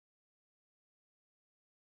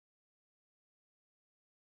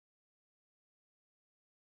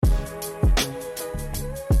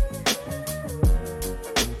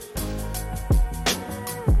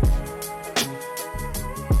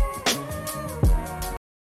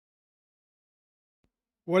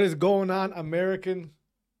What is going on, American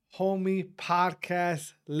Homie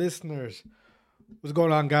Podcast listeners? What's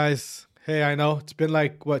going on, guys? Hey, I know it's been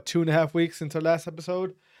like, 2.5 weeks since our last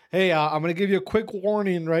episode. Hey, I'm going to give you a quick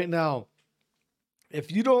warning right now. If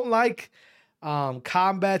you don't like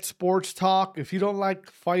combat sports talk, if you don't like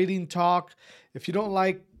fighting talk, if you don't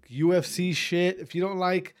like UFC shit, if you don't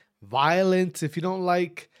like violence, if you don't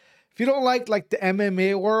like like the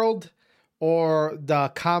MMA world or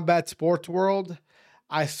the combat sports world,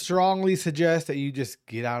 I strongly suggest that you just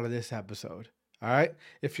get out of this episode. All right?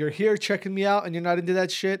 If you're here checking me out and you're not into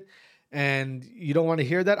that shit and you don't want to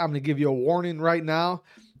hear that, I'm going to give you a warning right now.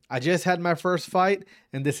 I just had my first fight,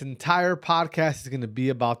 and this entire podcast is going to be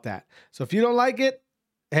about that. So if you don't like it,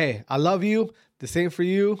 hey, I love you. The same for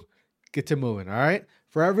you. Get to moving, all right?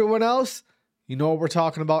 For everyone else, you know what we're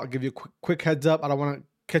talking about. I'll give you a quick heads up. I don't want to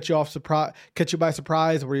catch you by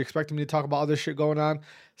surprise where you're expecting me to talk about other shit going on.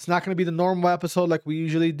 It's not going to be the normal episode like we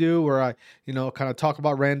usually do where I, kind of talk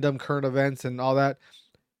about random current events and all that.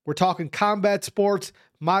 We're talking combat sports,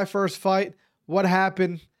 my first fight, what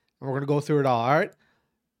happened, and we're going to go through it all right?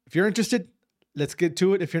 If you're interested, let's get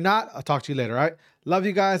to it. If you're not, I'll talk to you later, all right? Love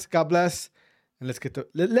you guys. God bless. And let's get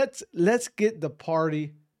the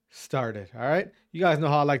party started, all right? You guys know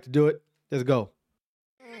how I like to do it. Let's go.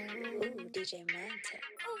 Ooh, DJ Mantic.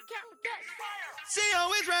 She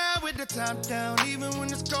always ride with the top down, even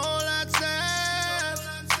when it's cold outside.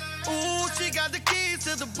 Ooh, she got the keys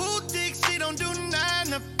to the boutique. She don't do 9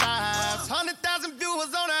 to 5. 100,000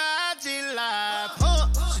 viewers on her IG live.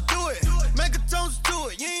 She do it, make a toast to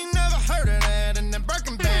it. You ain't never heard of that. And then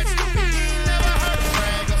Birkin bag, stupid. You ain't never heard of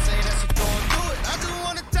brag. I say that she gon' do it. I just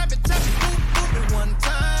wanna tap it, boop it one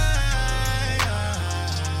time.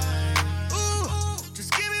 Ooh,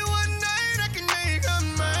 just give me one night, I can make her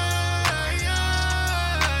mine.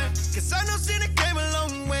 Cause I know she done came a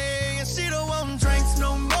long way, and she don't want drinks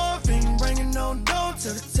no more. Ain't bringing no dough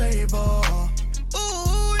to the table.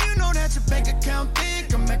 Ooh, you know that your bank account big.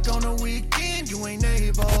 Come back on the weekend, you ain't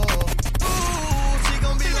able. Ooh, she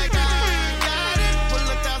gon' be like, I got it. Pull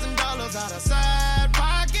 $1,000 out of side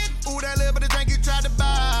pocket. Ooh, that little bit of drink you tried to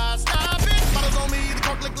buy. Stop it. Bottles on me, the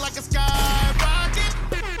cork look like a skyrocket.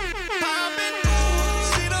 Pop it.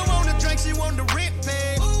 Ooh, she don't want the drink, she want the rent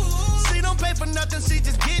paid. She don't pay for nothing, she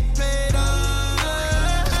just get paid.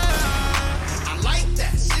 I like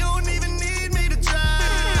that. She don't even need me to try.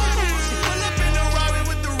 She pull up in a Rari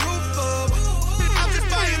with the roof up. I'm just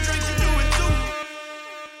buying drinks, you do it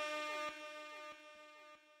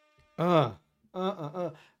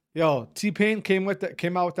too. Yo, T-Pain came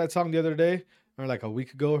out with that song the other day, or like a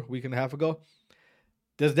week and a half ago.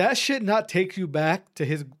 Does that shit not take you back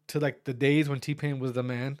to like the days when T-Pain was the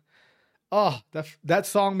man? Oh, that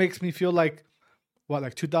song makes me feel like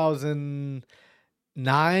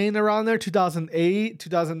 2009 around there, 2008,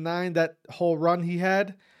 2009, that whole run he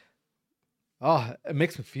had. Oh, it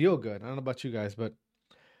makes me feel good. I don't know about you guys, but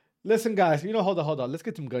listen, guys, hold on. Let's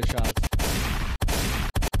get some gunshots.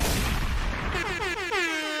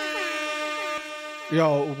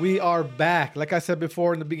 Yo, we are back. Like I said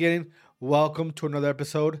before in the beginning, welcome to another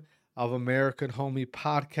episode of American Homie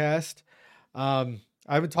Podcast. I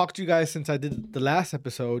haven't talked to you guys since I did the last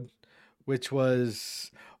episode, which was...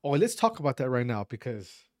 Oh, let's talk about that right now because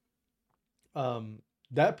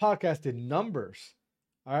that podcast did numbers.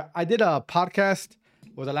 All right, I did a podcast.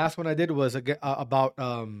 Well, the last one I did was about...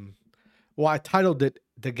 I titled it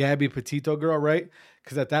The Gabby Petito Girl, right?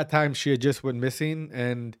 Because at that time, she had just went missing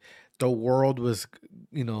and the world was,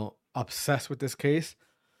 obsessed with this case.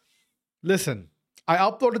 Listen, I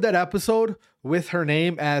uploaded that episode with her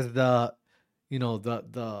name as the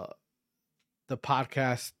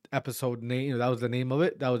podcast episode name. That was the name of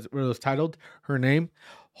it. That was what it was titled. Her name.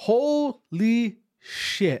 Holy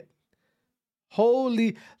shit.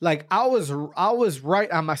 Like I was right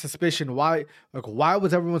on my suspicion. Why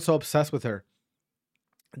was everyone so obsessed with her?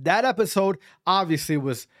 That episode obviously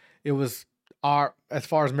was our, as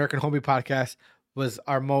far as American Homie Podcast, was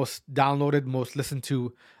our most downloaded, most listened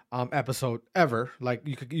to episode ever. Like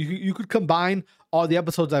you could combine all the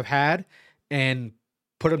episodes I've had and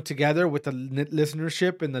put them together with the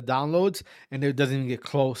listenership and the downloads, and it doesn't even get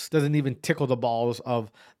close. Doesn't even tickle the balls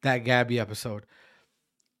of that Gabby episode.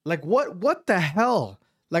 Like what the hell?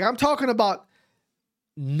 Like I'm talking about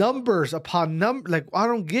numbers upon number. Like I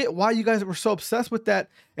don't get why you guys were so obsessed with that.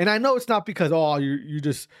 And I know it's not because you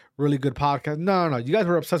just really good podcast. No. You guys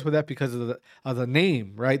were obsessed with that because of the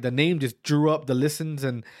name, right? The name just drew up the listens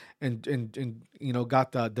and got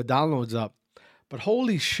the downloads up. But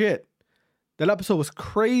holy shit, that episode was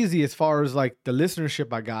crazy as far as like the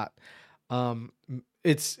listenership I got.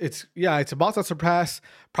 It's about to surpass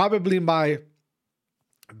probably my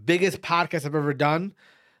biggest podcast I've ever done.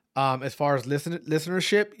 As far as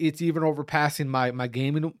listenership, it's even overpassing my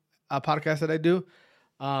gaming podcast that I do.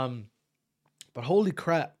 But holy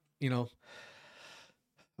crap,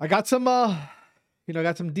 I got some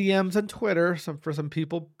got some DMs on Twitter, for some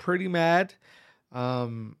people pretty mad.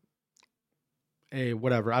 Hey,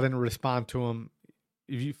 whatever. I didn't respond to them.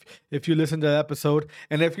 If you listen to the episode,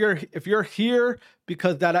 and if you're here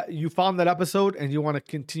because that you found that episode and you want to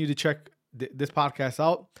continue to check this podcast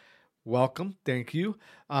out, welcome. Thank you.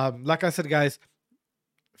 Like I said, guys,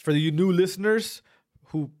 for you new listeners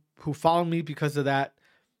who found me because of that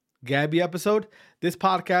Gabby episode, this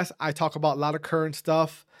podcast, I talk about a lot of current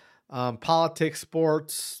stuff, politics,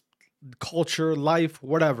 sports, culture, life,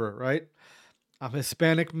 whatever, right? I'm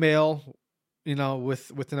Hispanic male,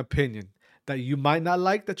 with an opinion that you might not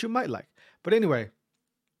like, that you might like. But anyway,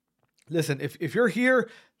 listen, if you're here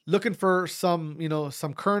looking for some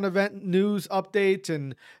current event news updates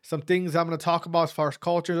and some things I'm going to talk about as far as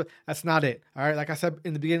culture, that's not it. All right. Like I said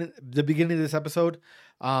in the beginning of this episode,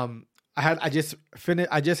 I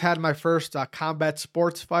just had my first combat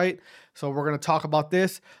sports fight. So we're going to talk about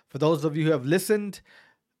this. For those of you who have listened,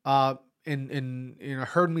 and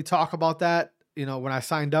heard me talk about that, when I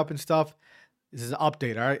signed up and stuff, this is an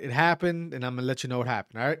update. All right. It happened and I'm going to let you know what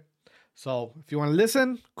happened. All right. So if you want to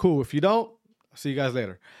listen, cool. If you don't, I'll see you guys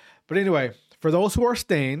later. But anyway, for those who are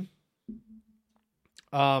staying,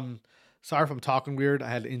 sorry if I'm talking weird. I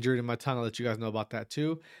had an injury in my tongue. I'll let you guys know about that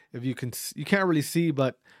too. If you can't really see,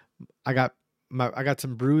 but I got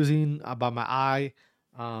some bruising by my eye.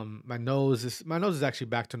 My nose is actually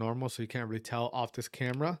back to normal, so you can't really tell off this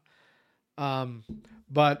camera.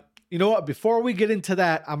 But you know what? Before we get into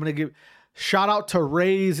that, I'm gonna give shout out to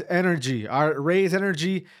Raise Energy. All right, Raise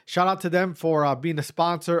Energy. Shout out to them for being a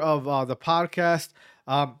sponsor of the podcast.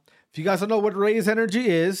 If you guys don't know what Raise Energy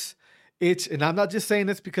is, and I'm not just saying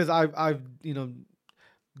this because I've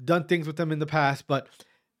done things with them in the past, but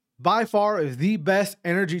by far is the best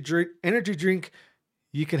energy drink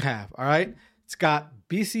you can have. All right, it's got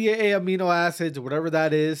BCAA amino acids, whatever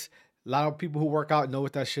that is. A lot of people who work out know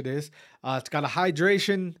what that shit is. It's got a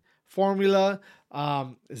hydration formula,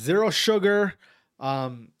 0 sugar.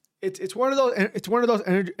 It's one of those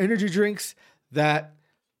energy drinks that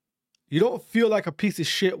you don't feel like a piece of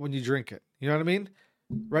shit when you drink it. You know what I mean?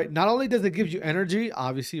 Right? Not only does it give you energy,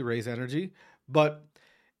 obviously Raise Energy, but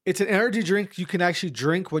it's an energy drink you can actually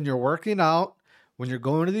drink when you're working out, when you're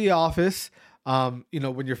going to the office, when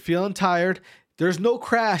you're feeling tired. There's no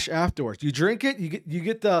crash afterwards. You drink it, you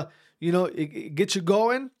get the, it gets you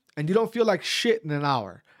going, and you don't feel like shit in an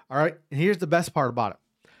hour. All right. And here's the best part about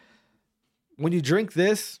it. When you drink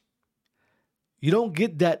this, you don't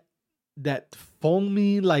get that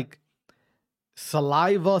foamy, like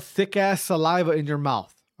saliva, thick ass saliva in your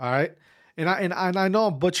mouth. All right. And I know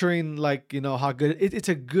I'm butchering how good it's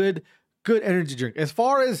a good energy drink. As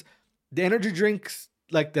far as the energy drinks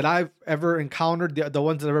that I've ever encountered, the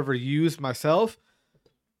ones that I've ever used myself,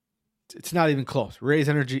 it's not even close. Raise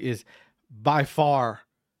Energy is by far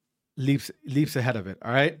leaps ahead of it.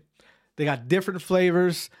 All right. They got different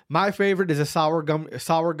flavors. My favorite is a sour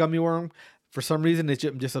gummy worm. For some reason,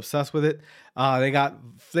 I'm just obsessed with it. They got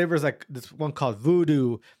flavors like this one called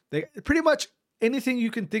Voodoo. They pretty much anything you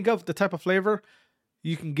can think of, the type of flavor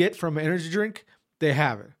you can get from an energy drink, they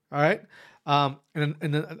have it. All right. And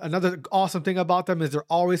another awesome thing about them is they're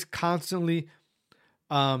always constantly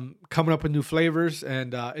coming up with new flavors,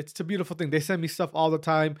 and it's a beautiful thing. They send me stuff all the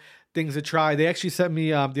time, things to try. They actually sent me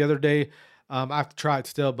the other day. I have to try it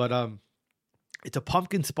still, but it's a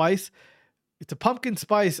pumpkin spice. It's a pumpkin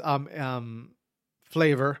spice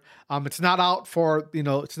flavor. It's not out for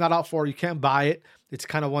you can't buy it. It's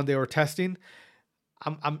kind of one they were testing.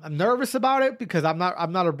 I'm nervous about it because I'm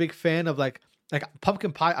not a big fan of like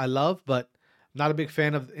pumpkin pie. I love, but I'm not a big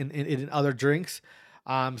fan of in other drinks.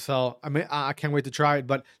 So I can't wait to try it.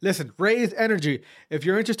 But listen, Raise Energy. If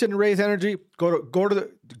you're interested in Raise Energy, go to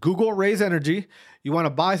the Google Raise Energy. You want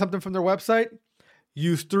to buy something from their website?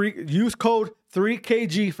 Use code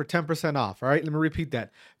 3KG for 10% off. All right, let me repeat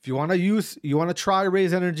that. If you want to try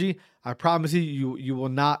Raise Energy, I promise you will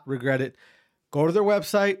not regret it. Go to their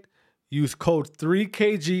website. Use code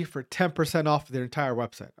 3KG for 10% off their entire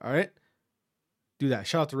website. All right, do that.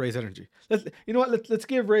 Shout out to Raise Energy. You know what? Let's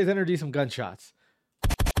give Raise Energy some gunshots.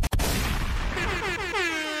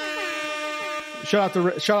 Shout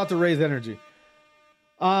out to Raise Energy.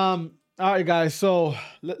 All right, guys. So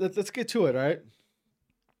let's get to it. All right.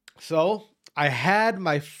 So I had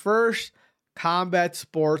my first combat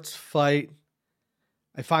sports fight.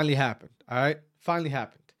 It finally happened. All right, finally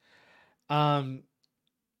happened.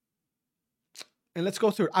 and let's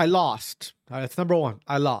go through it. I lost. All right, that's number one.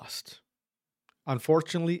 I lost.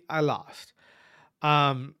 Unfortunately, I lost.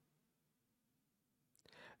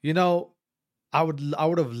 You know, I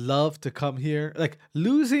would have loved to come here. Like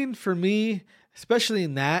losing for me, especially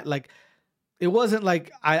in that, like it wasn't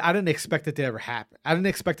like I didn't expect it to ever happen. I didn't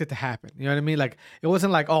expect it to happen. You know what I mean? Like it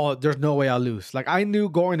wasn't like, oh, there's no way I'll lose. Like I knew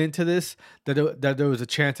going into this that there was a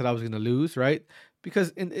chance that I was gonna lose, right?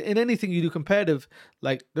 Because in anything you do competitive,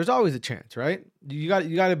 like there's always a chance, right? You got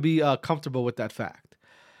to be comfortable with that fact.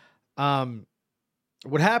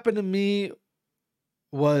 What happened to me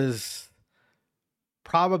was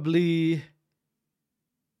probably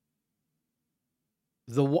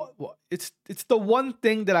it's the one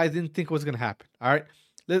thing that I didn't think was gonna happen. All right,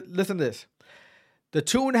 listen to this. The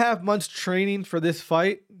 2.5 months training for this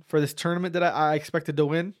fight, for this tournament that I expected to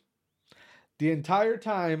win, the entire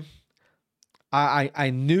time I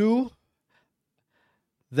knew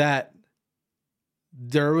that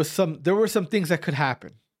there were some things that could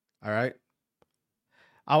happen. All right,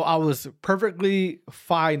 I was perfectly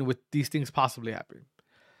fine with these things possibly happening.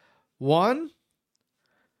 One,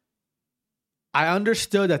 I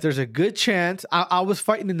understood that there's a good chance. I was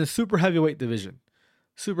fighting in the super heavyweight division.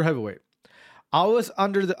 Super heavyweight. I was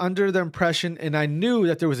under the impression, and I knew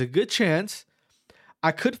that there was a good chance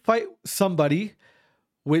I could fight somebody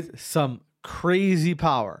with some crazy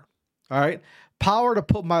power. All right? Power to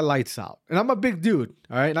put my lights out. And I'm a big dude,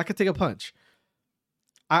 all right? And I could take a punch.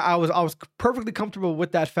 I was perfectly comfortable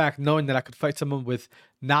with that fact, knowing that I could fight someone with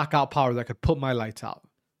knockout power that could put my lights out,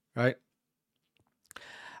 right?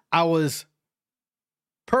 I was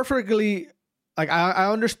perfectly, like, I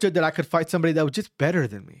understood that I could fight somebody that was just better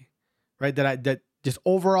than me, right? That just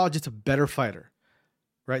overall just a better fighter,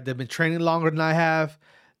 right? They've been training longer than I have,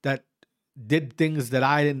 that did things that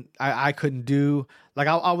I couldn't do. Like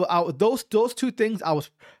those two things, I was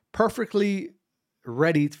perfectly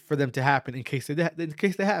ready for them to happen in case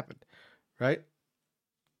they happened, right?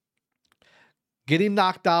 Getting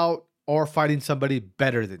knocked out or fighting somebody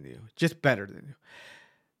better than you, just better than you.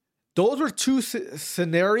 Those were two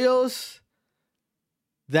scenarios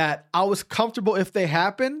that I was comfortable if they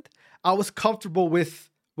happened. I was comfortable with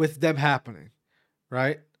them happening,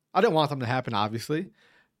 right? I didn't want them to happen, obviously.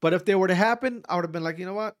 But if they were to happen, I would have been like, you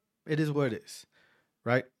know what? It is what it is,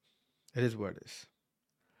 right? It is what it is.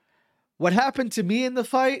 What happened to me in the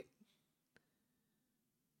fight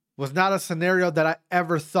was not a scenario that I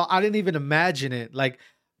ever thought. I didn't even imagine it. Like,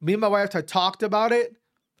 me and my wife had talked about it,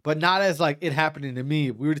 but not as like it happening to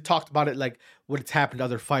me. We already talked about it like what it's happened to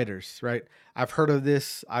other fighters, right? I've heard of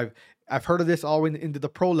this. I've heard of this all into the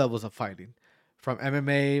pro levels of fighting, from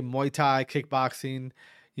MMA, Muay Thai, kickboxing,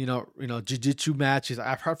 you know, jiu-jitsu matches.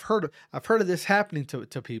 I've heard of this happening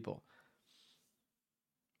to people.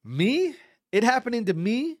 Me, it happening to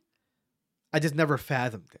me, I just never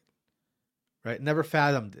fathomed it, right? Never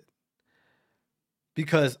fathomed it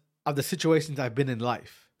because of the situations I've been in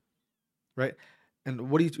life, right?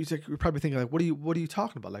 And what do you're probably thinking, like, what are you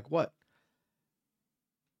talking about? Like what?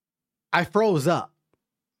 I froze up.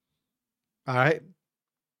 All right.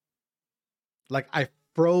 Like I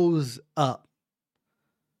froze up.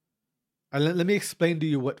 And let me explain to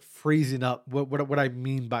you what freezing up, what I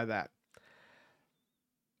mean by that.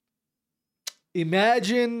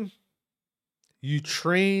 Imagine you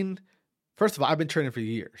train. First of all, I've been training for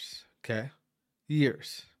years. Okay.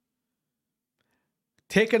 Years.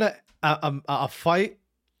 Taking a fight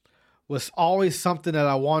was always something that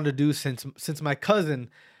I wanted to do since my cousin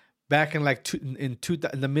back in like in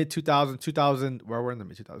the mid 2000, where we're in the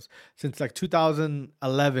mid 2000s, since like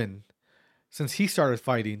 2011, since he started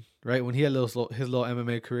fighting, right? When he had his little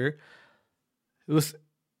MMA career, it was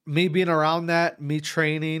me being around that, me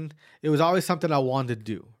training. It was always something I wanted to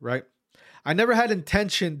do, right? I never had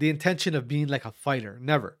the intention of being like a fighter,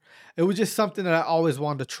 never. It was just something that I always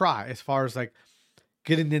wanted to try, as far as like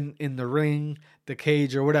getting in the ring, the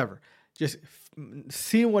cage, or whatever. Just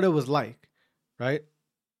seeing what it was like, right?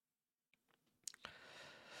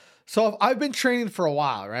 So I've been training for a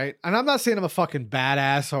while, right? And I'm not saying I'm a fucking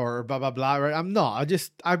badass or blah, blah, blah, right?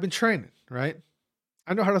 I've been training, right?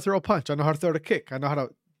 I know how to throw a punch. I know how to throw a kick. I know how to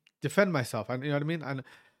defend myself. You know what I mean?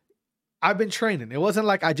 I've been training. It wasn't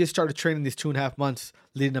like I just started training these 2.5 months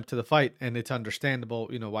leading up to the fight, and it's understandable,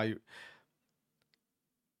 you know, why you...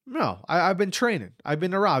 No, I've been training. I've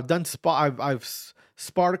been around. I've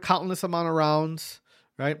sparred a countless amount of rounds,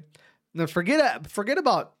 right? Now forget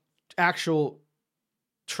about actual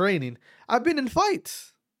training. I've been in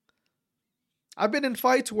fights. I've been in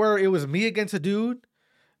fights where it was me against a dude,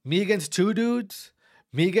 me against 2 dudes,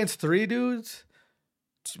 me against 3 dudes,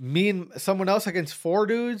 me and someone else against 4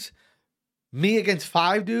 dudes, me against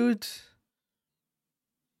 5 dudes.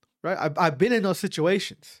 right? I've been in those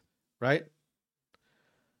situations, right?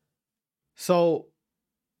 So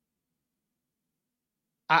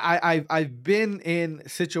I've been in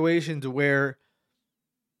situations where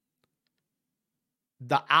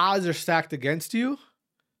the odds are stacked against you,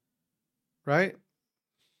 right?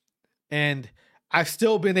 And I've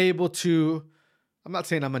still been able to, I'm not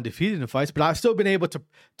saying I'm undefeated in fights, but I've still been able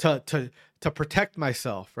to protect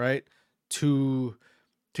myself, right? To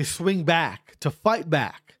swing back, to fight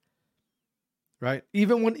back, right?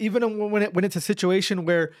 Even when it's a situation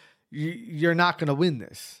where you're not going to win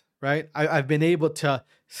this, right? I've been able to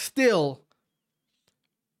still,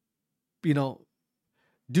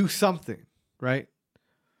 do something, right?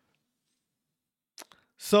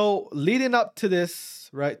 So leading up to this,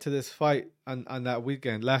 right, to this fight on that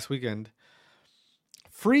weekend, last weekend,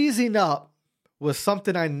 freezing up was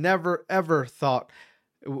something I never, ever thought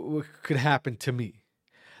could happen to me.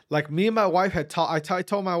 Like me and my wife had talked. I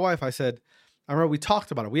told my wife, I said, I remember we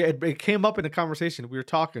talked about it. It came up in a conversation. We were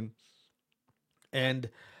talking. And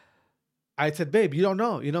I said, babe, you don't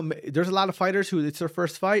know. There's a lot of fighters who it's their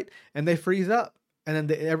first fight and they freeze up. And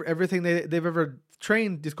then everything they've ever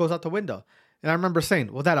trained just goes out the window. And I remember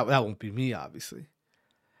saying, well, that won't be me, obviously.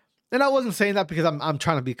 And I wasn't saying that because I'm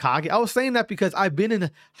trying to be cocky. I was saying that because I've been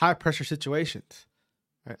in high pressure situations.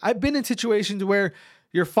 Right? I've been in situations where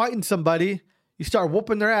you're fighting somebody, you start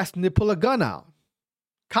whooping their ass, and they pull a gun out.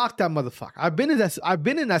 Cock that motherfucker. I've been in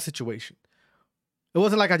that situation. It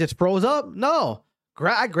wasn't like I just froze up. No,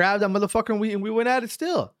 I grabbed that motherfucker and we went at it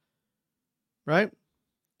still. Right?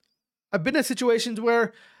 I've been in situations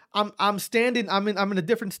where I'm standing. I'm in a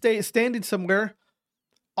different state, standing somewhere.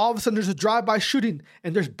 All of a sudden, there's a drive-by shooting,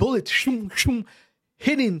 and there's bullets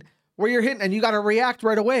hitting where you're hitting, and you got to react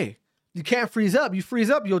right away. You can't freeze up. You freeze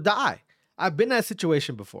up, you'll die. I've been in that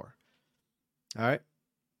situation before. All right,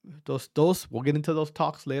 those we'll get into those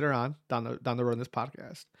talks later on down the road in this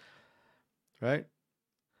podcast. Right.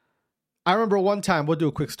 I remember one time. We'll do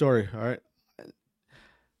a quick story. All right.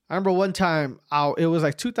 I remember one time. It was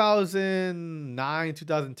like 2009,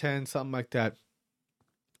 2010, something like that.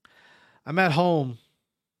 I'm at home.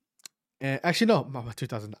 And actually, no, not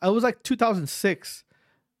 2000. It was like 2006,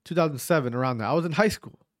 2007, around there. I was in high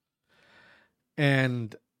school.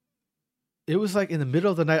 And it was like in the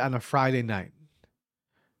middle of the night on a Friday night.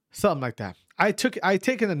 Something like that. I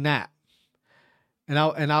taken a nap. This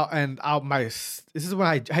is when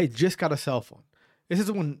I had just got a cell phone. This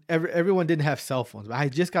is when everyone didn't have cell phones, but I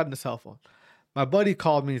had just gotten a cell phone. My buddy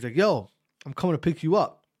called me. He's like, yo, I'm coming to pick you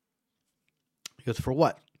up. He goes, for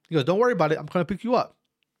what? He goes, don't worry about it. I'm coming to pick you up.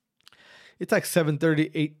 It's like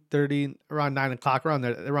 7:30, 8:30, around 9 o'clock, around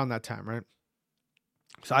that time, right?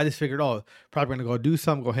 So I just figured, probably going to go do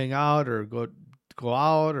something, go hang out or go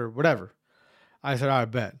out or whatever. I said, all right,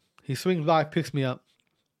 bet. He swings by, picks me up.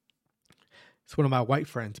 It's one of my white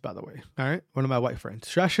friends, by the way. All right? One of my white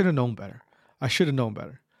friends. I should have known better.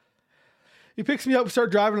 He picks me up,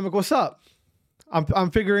 start driving. I'm like, what's up?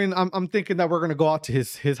 I'm thinking that we're going to go out to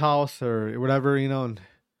his house or whatever, and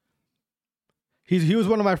he was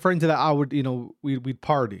one of my friends that I would, we'd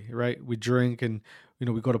party, right? We'd drink and,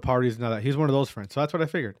 we go to parties and all that. He's one of those friends. So that's what I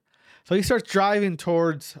figured. So he starts driving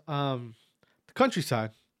towards the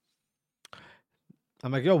countryside.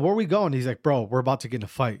 I'm like, yo, where are we going? He's like, bro, we're about to get in a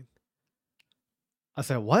fight. I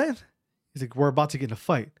said, what? He's like, we're about to get in a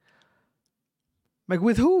fight. I'm like,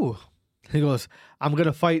 with who? He goes, I'm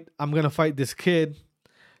gonna fight this kid.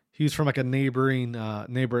 He's from like a neighbor in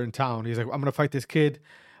town. He's like, I'm gonna fight this kid.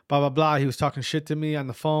 Blah blah blah. He was talking shit to me on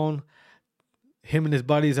the phone. Him and his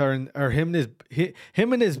buddies him and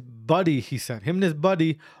his buddy. He said him and his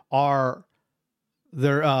buddy are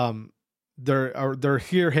they're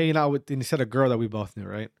here hanging out with. And he said a girl that we both knew,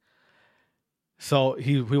 right? So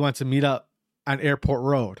we went to meet up on Airport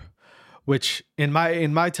Road, which in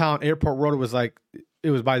my town, Airport Road was like. It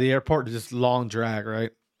was by the airport, just long drag, right?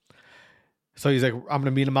 So he's like, I'm going to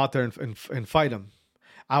meet him out there and fight him.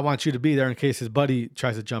 I want you to be there in case his buddy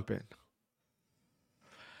tries to jump in.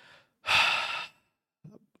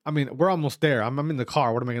 I mean, we're almost there. I'm in the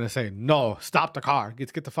car. What am I going to say? No, stop the car.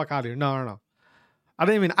 Get the fuck out of here. No. I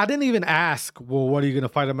didn't even ask, well, what are you going to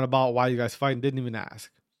fight him about? Why are you guys fighting? Didn't even ask.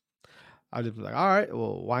 I just was like, all right,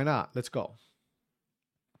 well, why not? Let's go.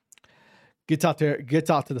 Gets out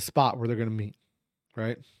to the spot where they're going to meet.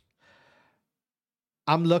 Right.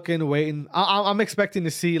 I'm looking, waiting. I'm expecting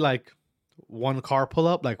to see like one car pull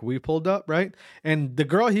up, like we pulled up, right? And the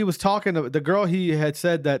girl he was talking to, the girl he had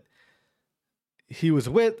said that he was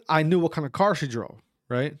with, I knew what kind of car she drove,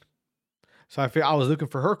 right? So I was looking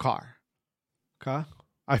for her car. Okay.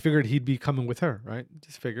 I figured he'd be coming with her, right?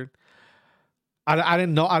 Just figured. I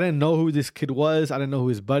didn't know who this kid was. I didn't know who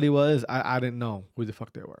his buddy was. I didn't know who the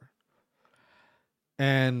fuck they were.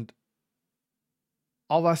 And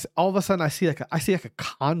all of a sudden I see like a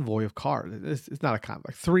convoy of cars. It's not a convoy,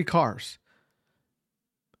 like 3 cars.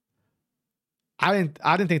 I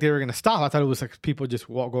didn't think they were gonna stop. I thought it was like people just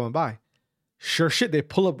going by. Sure shit, they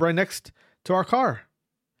pull up right next to our car.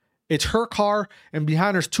 It's her car, and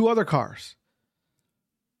behind there's 2 other cars.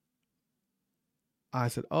 I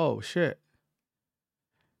said, "Oh shit."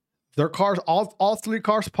 Their cars, all 3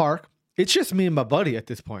 cars park. It's just me and my buddy at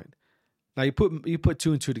this point. Now you put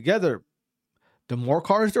 2 and 2 together. The more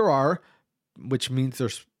cars there are, which means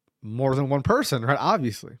there's more than one person, right?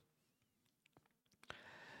 Obviously.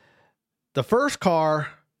 The first car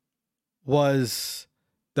was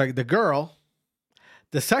the girl.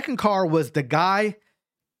 The second car was the guy,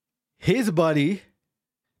 his buddy,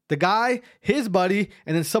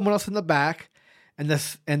 and then someone else in the back. And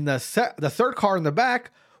the third car in the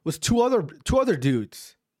back was two other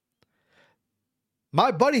dudes.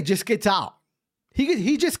 My buddy just gets out.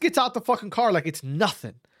 He just gets out the fucking car like it's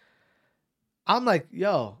nothing. I'm like,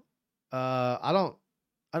 yo, I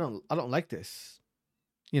don't like this.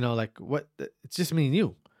 You know, like what? It's just me and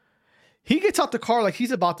you. He gets out the car like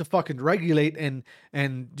he's about to fucking regulate and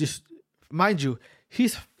just, mind you,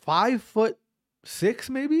 he's 5'6",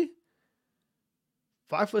 maybe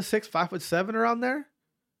 5'6", 5'7", around there,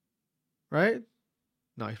 right?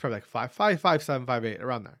 No, he's probably like 5'7", 5'8",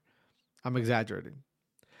 around there. I'm exaggerating.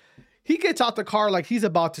 He gets out the car like he's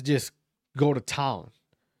about to just go to town,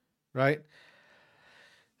 right?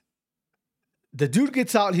 The dude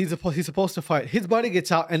gets out. He's supposed to fight. His buddy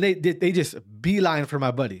gets out, and they just beeline for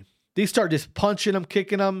my buddy. They start just punching him,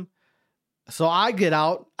 kicking him. So I get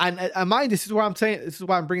out, and mind, this is where I'm saying, this is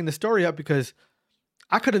why I'm bringing the story up, because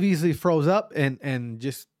I could have easily froze up and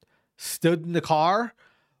just stood in the car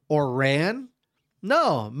or ran.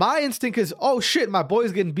 No, my instinct is, oh shit, my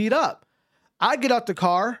boy's getting beat up. I get out the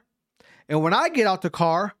car, and when I get out the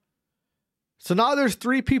car, so now there's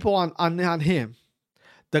 3 people on him.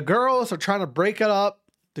 The girls are trying to break it up.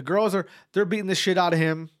 They're beating the shit out of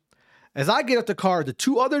him. As I get out the car, the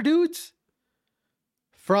 2 other dudes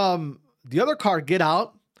from the other car get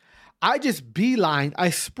out. I just beeline. I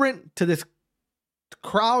sprint to this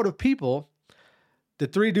crowd of people. The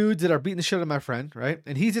 3 dudes that are beating the shit out of my friend, right?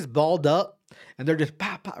 And he's just balled up, and they're just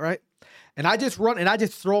pop, pop, right? And I just run, and I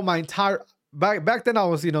just throw my entire back then. I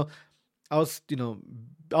was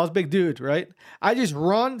big dude, right? I just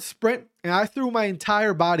run, sprint, and I threw my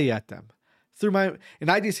entire body at them.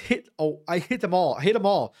 And I just hit them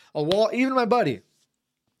all. A wall, even my buddy.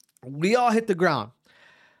 We all hit the ground.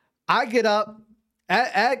 I get up,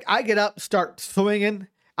 start swinging.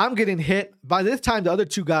 I'm getting hit. By this time, the other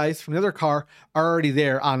 2 guys from the other car are already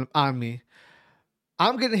there on me.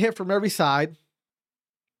 I'm getting hit from every side.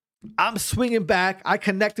 I'm swinging back. I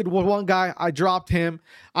connected with one guy. I dropped him.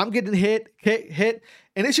 I'm getting hit.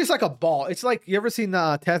 And it's just like a ball. It's like, you ever seen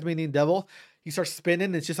Tasmanian Devil? He starts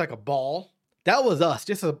spinning. It's just like a ball. That was us.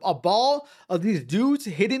 Just a ball of these dudes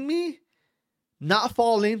hitting me, not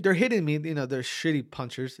falling. They're hitting me. You know, they're shitty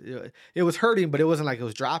punchers. It was hurting, but it wasn't like it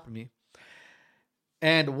was dropping me.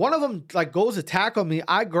 And one of them like goes to tackle me.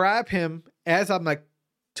 I grab him as I'm like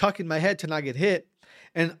tucking my head to not get hit.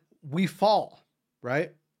 And we fall,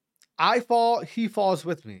 right? I fall. He falls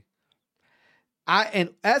with me.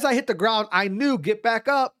 And as I hit the ground, I knew, get back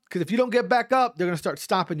up. Because if you don't get back up, they're going to start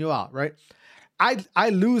stomping you out, right? I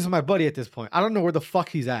lose my buddy at this point. I don't know where the fuck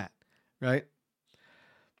he's at, right?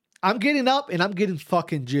 I'm getting up and I'm getting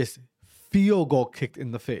fucking just field goal kicked in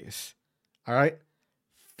the face, all right?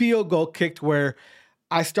 Field goal kicked where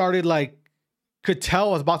I started could tell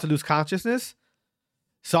I was about to lose consciousness.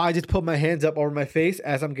 So I just put my hands up over my face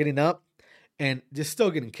as I'm getting up and just still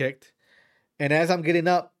getting kicked. And as I'm getting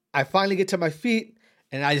up, I finally get to my feet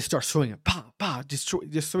and I just start swinging,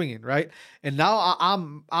 just swinging, right? And now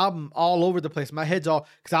I'm all over the place. My head's all,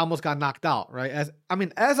 because I almost got knocked out, right? As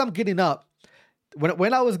I'm getting up,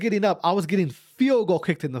 when I was getting up, I was getting field goal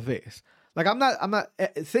kicked in the face. Like I'm not.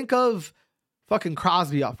 Think of fucking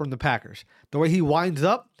Crosby out from the Packers. The way he winds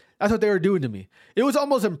up, that's what they were doing to me. It was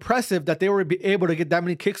almost impressive that they were able to get that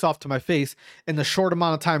many kicks off to my face in the short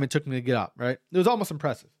amount of time it took me to get up, right? It was almost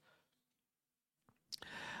impressive.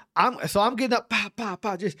 I'm getting up,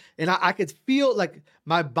 and I could feel like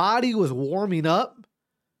my body was warming up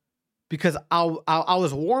because I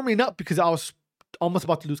was warming up because I was almost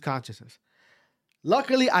about to lose consciousness.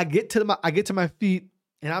 Luckily, I get to my feet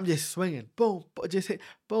and I'm just swinging, boom, just hit,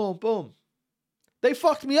 boom, boom. They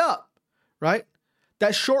fucked me up, right?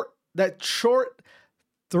 That short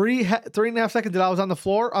 3.5 seconds that I was on the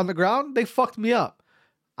floor, on the ground, they fucked me up.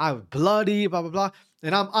 I was bloody, blah, blah, blah.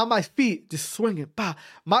 And I'm on my feet, just swinging. Bah.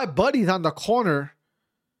 My buddy's on the corner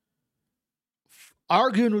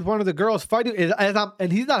arguing with one of the girls, fighting,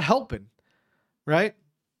 and he's not helping, right?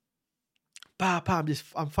 Bah, bah,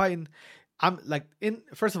 I'm fighting. I'm like,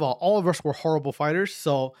 first of all of us were horrible fighters,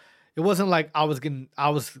 so it wasn't like I was getting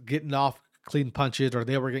off clean punches or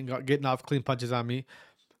they were getting off clean punches on me.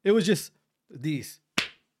 It was just these. It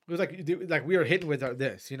was like we were hitting with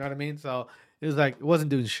this, you know what I mean? So it was like, it wasn't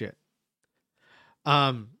doing shit.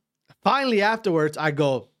 Finally afterwards, I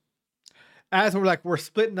go, as we're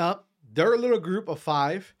splitting up, they're a little group of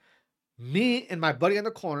 5, me and my buddy in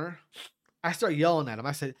the corner. I start yelling at him.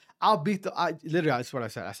 I said, that's what I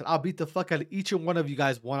said. I said, I'll beat the fuck out of each and one of you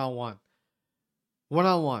guys one-on-one.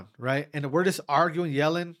 One-on-one, right? And we're just arguing,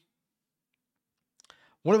 yelling.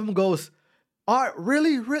 One of them goes, all right,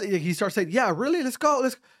 really, really? He starts saying, yeah, really? Let's go.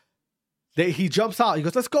 He jumps out. He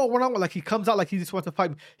goes, let's go one-on-one. Like he comes out like he just wants to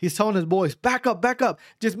fight me. He's telling his boys, back up.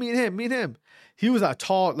 Just me and him. He was a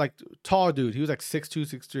tall dude. He was like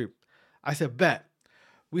 6'2", 6'3". I said, bet.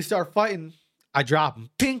 We start fighting. I drop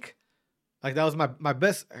him. Pink. Like that was my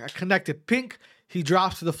best. I connected. Pink. He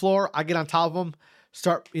drops to the floor. I get on top of him.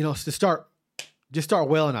 Start wailing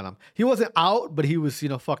on him. He wasn't out, but he was,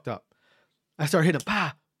 fucked up. I start hitting him.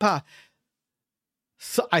 Pa, pa.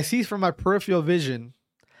 So I see from my peripheral vision,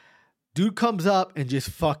 dude comes up and just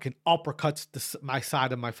fucking uppercuts my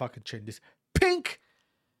side of my fucking chin. Just pink.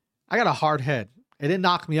 I got a hard head. It didn't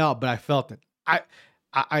knock me out, but I felt it. My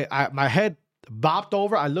head bopped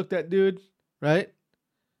over. I looked at dude, right?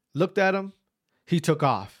 Looked at him. He took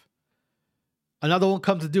off. Another one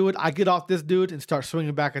comes to do it. I get off this dude and start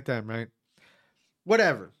swinging back at them, right?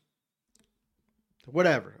 Whatever. It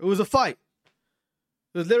was a fight.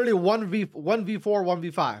 It was literally 1v4,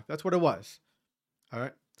 1v5. That's what it was. All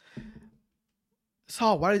right.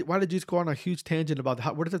 So why did you just go on a huge tangent about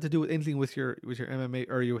what does that have to do with anything with your MMA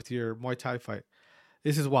or with your Muay Thai fight?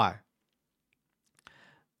 This is why.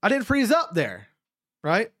 I didn't freeze up there,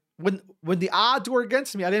 right? When the odds were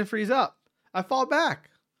against me, I didn't freeze up. I fought back.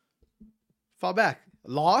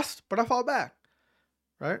 Lost, but I fought back,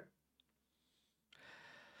 right?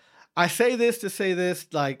 I say this to say this,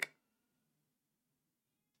 like,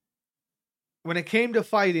 when it came to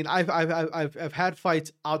fighting, I've had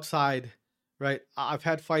fights outside, right? I've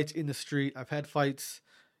had fights in the street. I've had fights,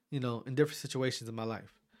 in different situations in my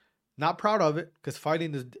life. Not proud of it, because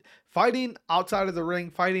fighting outside of the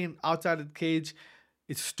ring, fighting outside of the cage,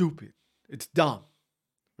 it's stupid. It's dumb,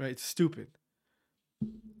 right? It's stupid.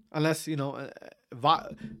 Unless,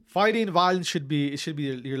 fighting, violence should be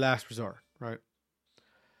your last resort, right?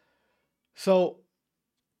 So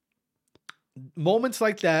moments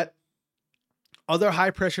like that, other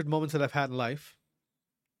high-pressured moments that I've had in life,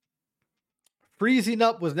 freezing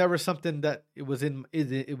up was never something that it was in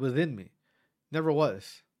me. Never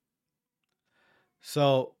was.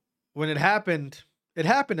 So when it happened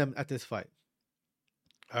at this fight.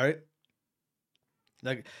 All right.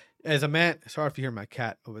 Like, as a man, sorry if you hear my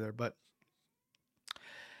cat over there, but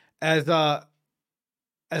as a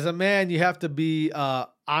man, you have to be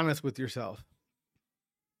honest with yourself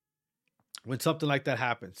when something like that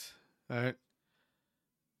happens. All right.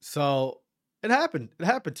 So it happened. It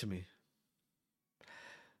happened to me.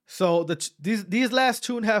 So these last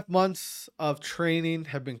 2.5 months of training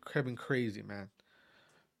have been crazy, man.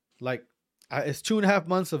 Like, it's 2.5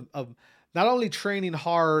 months of not only training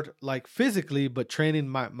hard, like physically, but training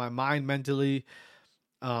my mind mentally,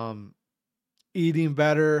 eating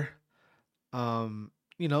better. One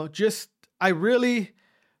of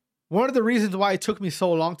the reasons why it took me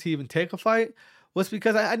so long to even take a fight was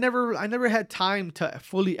because I never had time to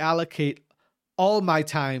fully allocate all my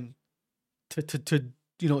time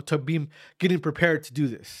to be getting prepared to do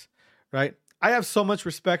this, right? I have so much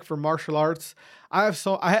respect for martial arts. I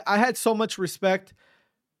had so much respect,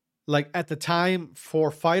 like, at the time,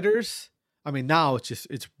 for fighters. I mean, now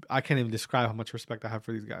I can't even describe how much respect I have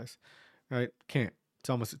for these guys, right? Can't.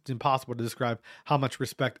 It's impossible to describe how much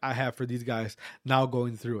respect I have for these guys now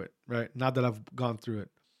going through it, right? Now that I've gone through it.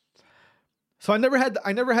 So I never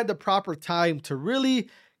had the proper time to really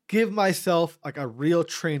give myself like a real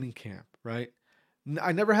training camp, right?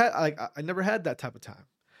 I never had that type of time.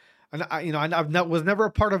 And I was never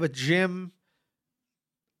a part of a gym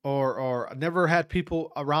or never had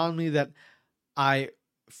people around me that I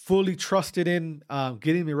fully trusted in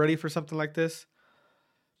getting me ready for something like this.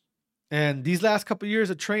 And these last couple of years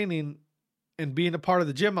of training and being a part of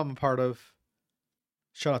the gym I'm a part of,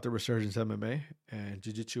 shout out to Resurgence MMA and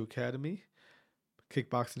Jiu-Jitsu Academy,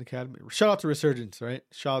 Kickboxing Academy. Shout out to Resurgence, right?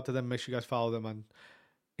 Shout out to them. Make sure you guys follow them on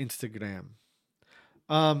Instagram.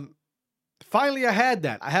 finally I had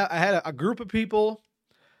that. I had a group of people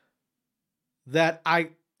that I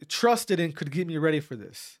trusted and could get me ready for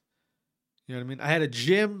this. You know what I mean? I had a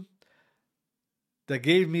gym that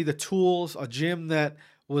gave me the tools, a gym that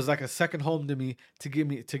was like a second home to me to get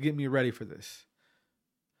me ready for this.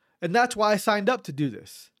 And that's why I signed up to do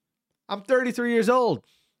this. I'm 33 years old.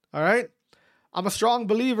 All right? I'm a strong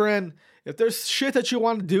believer in if there's shit that you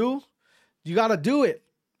want to do, you got to do it.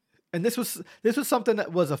 And this was something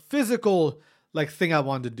that was a physical like thing I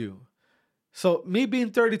wanted to do. So me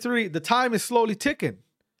being 33, the time is slowly ticking,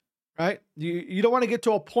 right? You don't want to get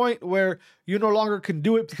to a point where you no longer can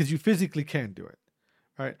do it because you physically can't do it,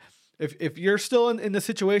 right? If you're still in the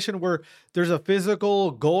situation where there's a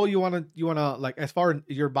physical goal you want to like, as far as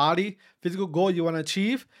your body, physical goal you want to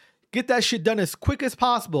achieve, get that shit done as quick as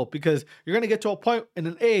possible, because you're going to get to a point in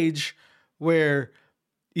an age where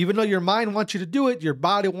even though your mind wants you to do it, your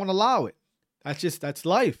body won't allow it. That's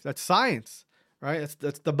life. That's science, right?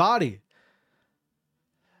 That's the body.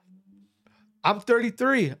 I'm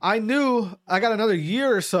 33. I knew I got another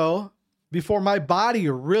year or so before my body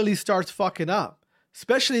really starts fucking up,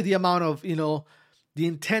 especially the amount of, the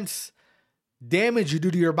intense damage you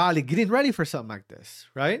do to your body getting ready for something like this,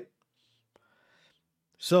 right?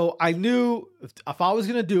 So I knew if I was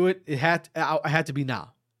going to do it, I had to be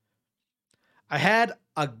now. I had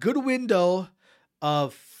a good window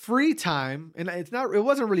of free time, and it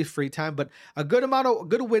wasn't really free time, but a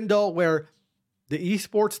good window where the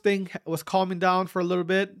esports thing was calming down for a little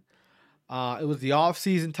bit. It was the off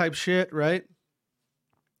season type shit, right?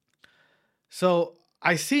 So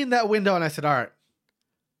I seen that window and I said, all right,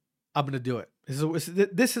 I'm going to do it.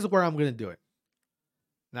 This is where I'm going to do it.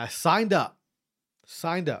 And I signed up.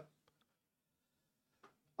 And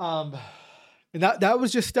that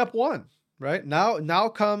was just step one, right? Now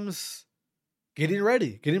comes getting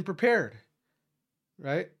ready, getting prepared,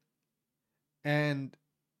 right? And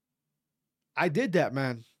I did that,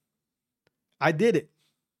 man. I did it.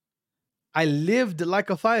 I lived like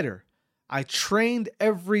a fighter. I trained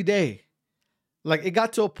every day. Like, it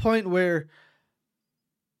got to a point where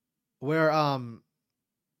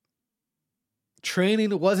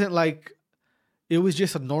training wasn't like, it was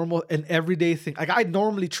just an everyday thing. Like, I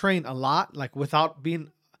normally train a lot, like without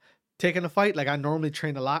taking a fight. Like, I normally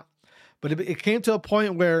train a lot, but it came to a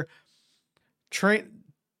point where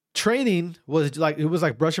training was like, it was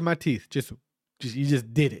like brushing my teeth. You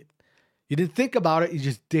just did it. You didn't think about it. You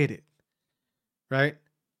just did it. Right?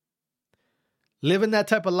 Living that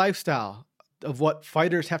type of lifestyle of what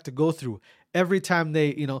fighters have to go through every time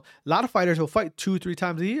they, a lot of fighters will fight 2-3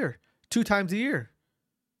 times a year, 2 times a year.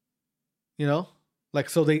 Like,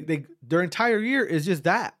 so their entire year is just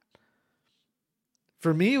that.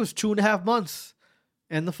 For me, it was 2.5 months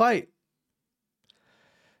and the fight.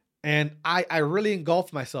 And I really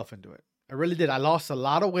engulfed myself into it. I really did. I lost a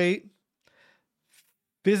lot of weight.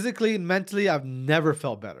 Physically and mentally, I've never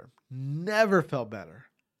felt better. Never felt better.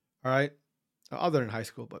 All right? Other than high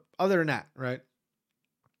school, but other than that, right?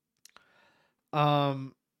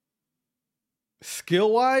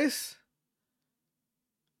 Skill-wise,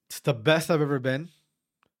 it's the best I've ever been.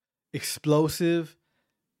 Explosive,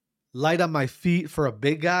 light on my feet for a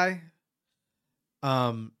big guy.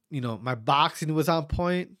 My boxing was on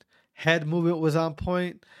point. Head movement was on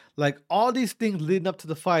point. Like, all these things leading up to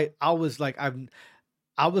the fight,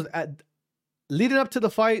 leading up to the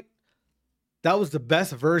fight, that was the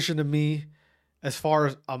best version of me as far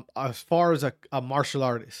as a martial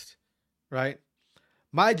artist, right?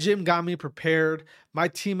 My gym got me prepared. My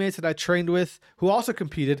teammates that I trained with, who also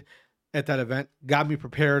competed at that event, got me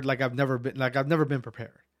prepared like I've never been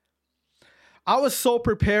prepared. I was so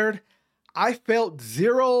prepared, I felt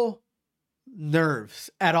zero nerves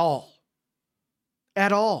at all.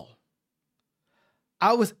 At all.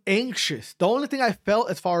 I was anxious. The only thing I felt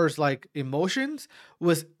as far as like emotions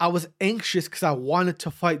was I was anxious because I wanted to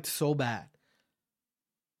fight so bad.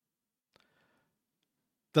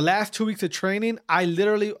 The last 2 weeks of training, I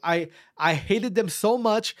hated them so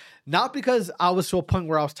much, not because I was to a point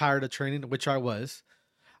where I was tired of training, which I was.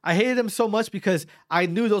 I hated them so much because I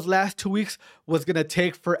knew those last 2 weeks was going to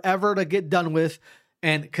take forever to get done with,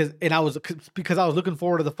 because I was looking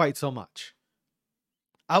forward to the fight so much.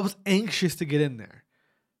 I was anxious to get in there.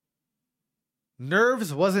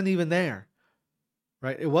 Nerves wasn't even there,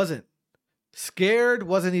 right? It wasn't. Scared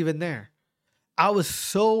wasn't even there. I was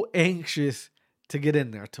so anxious to get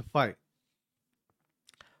in there to fight.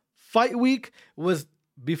 Fight week was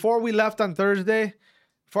before I left on Thursday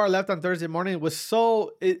morning.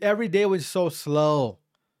 Every day was so slow.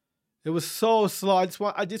 It was so slow.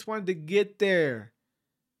 I just wanted to get there.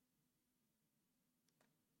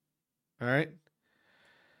 All right.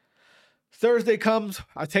 Thursday comes,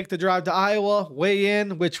 I take the drive to Iowa, weigh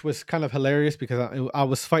in, which was kind of hilarious because I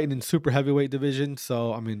was fighting in super heavyweight division.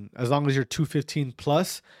 So, I mean, as long as you're 215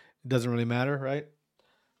 plus, it doesn't really matter, right?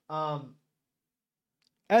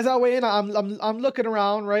 As I weigh in, I'm looking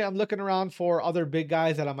around, right? I'm looking around for other big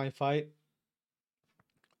guys that I might fight.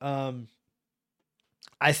 I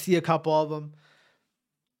see a couple of them.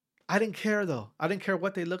 I didn't care though. I didn't care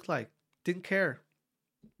what they looked like. Didn't care.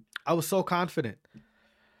 I was so confident.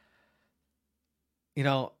 You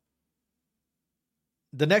know,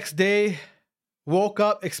 the next day, woke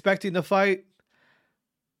up expecting to fight.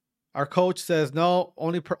 Our coach says, no,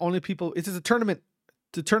 only people, it's just a tournament.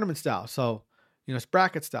 It's a tournament style. So, you know, it's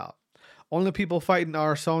bracket style. Only people fighting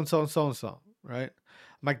are so-and-so and so-and-so, right?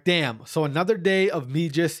 I'm like, damn. So another day of me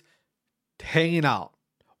just hanging out,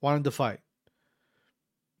 wanting to fight.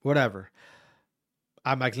 Whatever.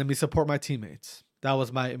 I'm like, let me support my teammates. That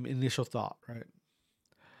was my initial thought, right?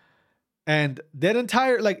 And that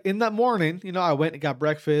entire, like in that morning, you know, I went and got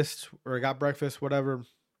breakfast, whatever.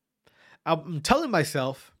 I'm telling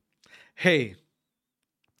myself, hey,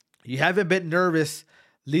 you haven't been nervous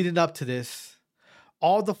leading up to this.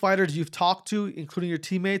 All the fighters you've talked to, including your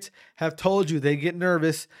teammates, have told you they get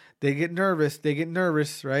nervous,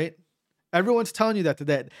 right? Everyone's telling you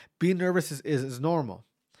that being nervous is normal.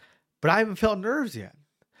 But I haven't felt nerves yet.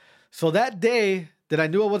 So that day that I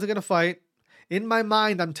knew I wasn't going to fight, in my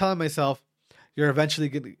mind, I'm telling myself, you're going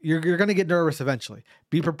to get nervous eventually.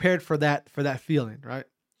 Be prepared for that feeling, right?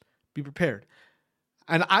 Be prepared.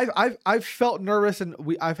 And I've felt nervous, and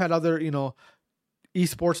I've had other, you know,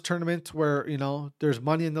 esports tournaments where, you know, there's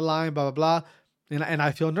money in the line, blah, blah, blah. And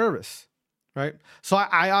I feel nervous, right? So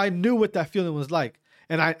I knew what that feeling was like.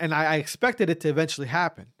 And I expected it to eventually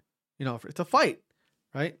happen. You know, it's a fight,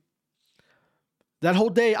 right? That whole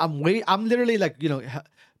day, I'm literally like, you know,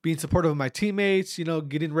 being supportive of my teammates, you know,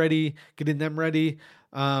 getting them ready.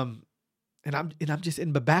 And I'm just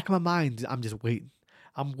in the back of my mind, I'm just waiting.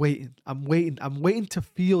 I'm waiting to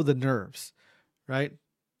feel the nerves, right?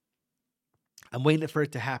 I'm waiting for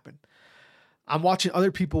it to happen. I'm watching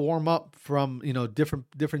other people warm up from, you know, different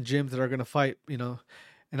gyms that are going to fight, you know,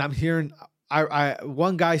 and I'm hearing,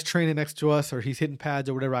 one guy's training next to us, or he's hitting pads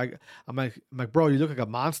or whatever. I'm like, bro, you look like a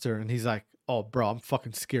monster. And he's like, oh, bro, I'm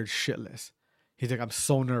fucking scared shitless. He's like, I'm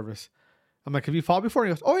so nervous. I'm like, have you fought before? And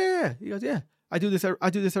he goes, oh yeah. He goes, yeah, I do this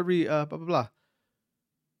every blah blah blah.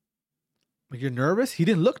 Like, you're nervous? He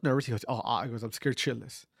didn't look nervous. He goes, I'm scared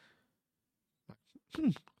shitless.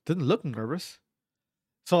 Didn't look nervous.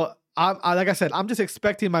 So I like I said, I'm just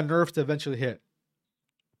expecting my nerves to eventually hit.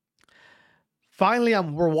 Finally,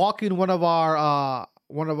 we're walking one of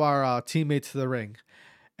our teammates to the ring,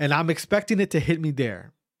 and I'm expecting it to hit me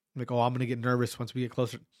there. I'm like, I'm gonna get nervous once we get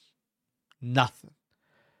closer. Nothing.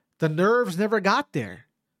 The nerves never got there.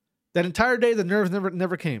 That entire day, the nerves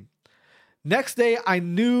never came. Next day, I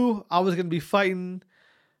knew I was gonna be fighting.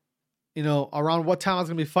 You know, around what time I was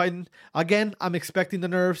gonna be fighting. Again, I'm expecting the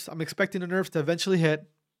nerves. I'm expecting the nerves to eventually hit.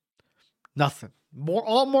 Nothing.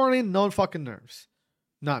 All morning, no fucking nerves.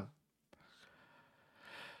 None.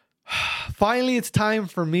 Finally, it's time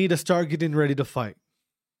for me to start getting ready to fight.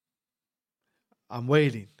 I'm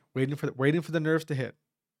waiting for the nerves to hit.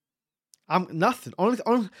 I'm nothing.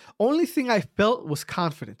 Only thing I felt was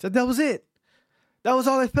confidence. That was it. That was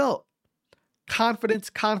all I felt. Confidence.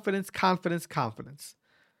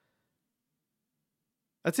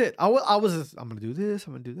 That's it. I was just, I'm going to do this.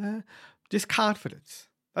 I'm going to do that. Just confidence.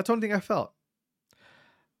 That's the only thing I felt.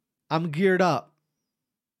 I'm geared up.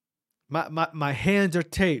 My hands are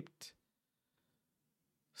taped.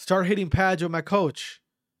 Start hitting pads with my coach.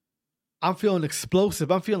 I'm feeling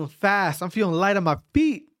explosive. I'm feeling fast. I'm feeling light on my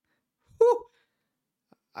feet. Woo.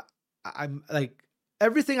 I'm like,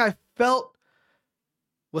 everything I felt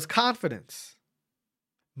was confidence.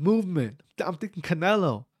 Movement. I'm thinking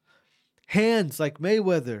Canelo. Hands like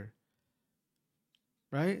Mayweather.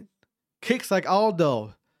 Right? Kicks like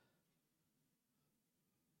Aldo.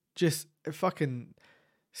 Just fucking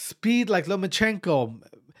speed like Lomachenko.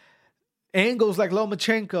 Angles like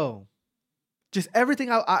Lomachenko. Just everything.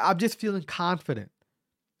 I'm just feeling confident.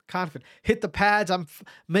 Hit the pads. I'm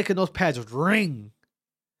making those pads ring.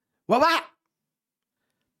 Wah-wah!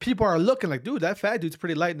 People are looking like, dude, that fat dude's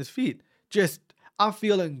pretty light in his feet. Just, I'm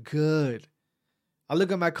feeling good. I look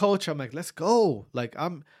at my coach. I'm like, let's go. Like,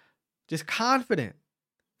 I'm just confident.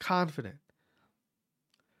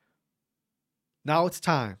 Now it's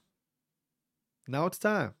time.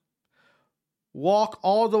 Walk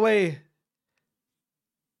all the way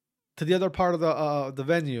to the other part of the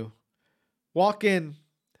venue. Walk in.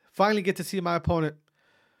 Finally get to see my opponent.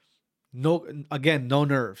 No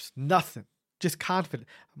nerves. Nothing. just confident.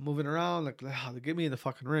 I'm moving around like, get me in the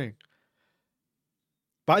fucking ring.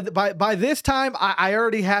 By this time, I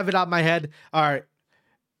already have it out my head. All right,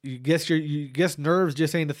 you guess nerves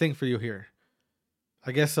just ain't the thing for you here.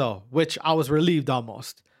 I guess so. Which I was relieved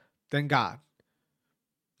almost. Thank God.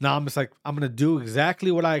 Now I'm just like, I'm gonna do exactly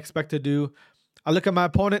what I expect to do. I look at my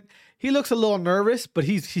opponent. He looks a little nervous, but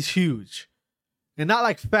he's huge, and not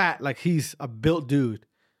like fat. Like he's a built dude.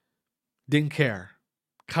 Didn't care.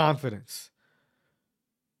 Confidence.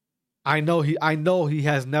 I know he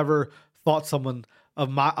has never fought someone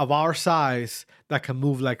of our size that can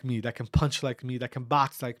move like me, that can punch like me, that can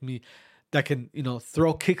box like me, that can,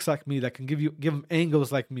 throw kicks like me, that can give him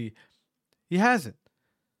angles like me. He hasn't.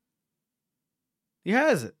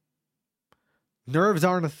 Nerves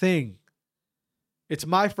aren't a thing. It's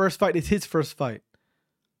my first fight. It's his first fight.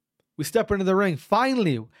 We step into the ring.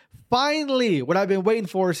 Finally, what I've been waiting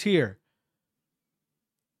for is here.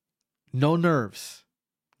 No nerves.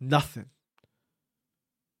 Nothing.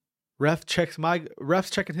 Ref's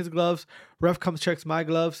checking his gloves. Ref checks my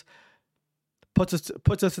gloves.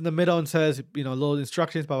 Puts us in the middle and says, little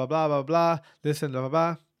instructions, blah, blah, blah, blah, blah. Listen, blah, blah,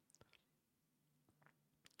 blah.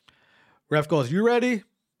 Ref goes, you ready?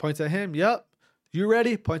 Points at him. Yup. You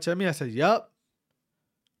ready? Points at me. I said, yup.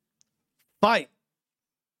 Fight.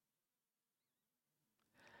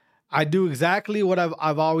 I do exactly what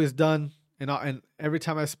I've always done. And every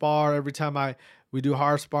time I spar, every time we do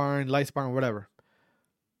hard sparring, light sparring, whatever.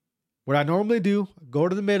 What I normally do, go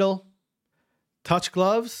to the middle, touch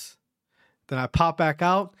gloves, then I pop back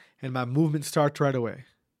out, and my movement starts right away.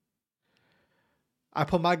 I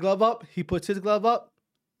put my glove up, he puts his glove up,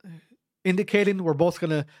 indicating we're both going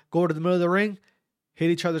to go to the middle of the ring, hit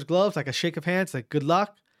each other's gloves, like a shake of hands, like good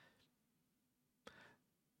luck.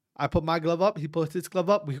 I put my glove up, he puts his glove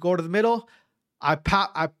up, we go to the middle, I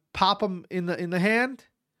pop him in the hand,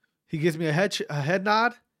 he gives me a head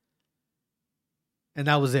nod, and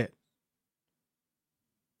that was it.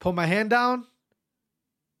 Put my hand down,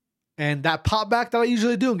 and that pop back that I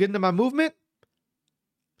usually do and get into my movement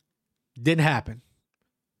didn't happen.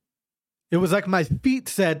 It was like my feet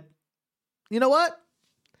said, you know what?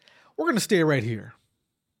 We're going to stay right here.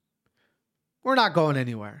 We're not going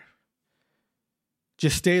anywhere.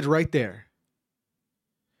 Just stayed right there.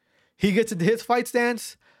 He gets into his fight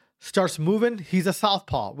stance, starts moving. He's a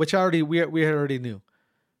southpaw, which we already knew.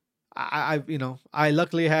 I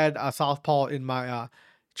luckily had a southpaw in my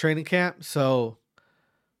training camp, so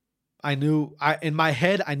I knew in my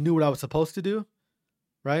head I knew what I was supposed to do,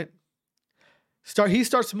 right? He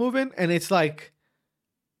starts moving, and it's like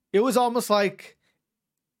it was almost like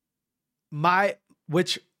my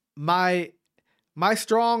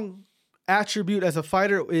strong attribute as a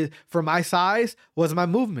fighter for my size was my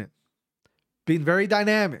movement, being very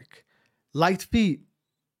dynamic, light feet.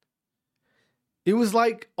 It was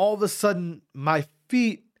like all of a sudden my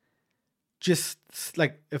feet just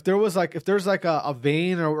like if there's like a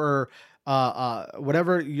vein or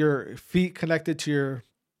whatever, your feet connected to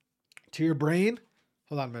your brain.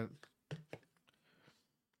 Hold on a minute.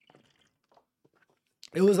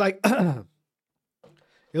 It was like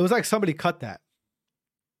somebody cut that,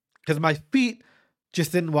 because my feet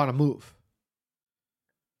just didn't want to move.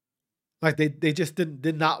 Like they just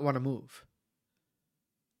did not want to move.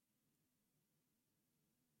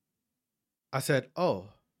 I said, oh.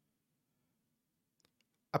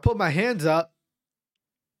 I put my hands up,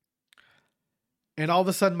 and all of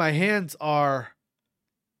a sudden my hands are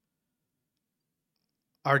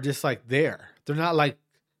just like there. They're not like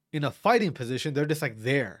in a fighting position. They're just like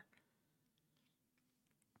there.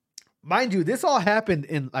 Mind you, this all happened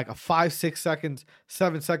in like a 5, 6 seconds,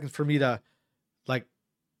 7 seconds for me to like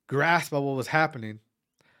grasp at what was happening.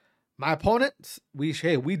 My opponent, we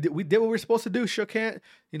did what we were supposed to do. Shook hand,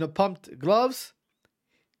 pumped gloves.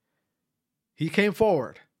 He came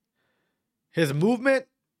forward. His movement,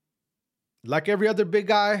 like every other big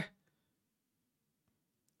guy,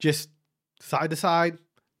 just side to side,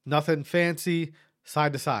 nothing fancy,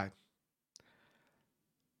 side to side.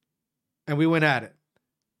 And we went at it.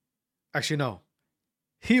 Actually, no.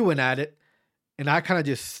 He went at it, and I kind of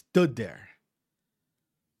just stood there.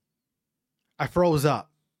 I froze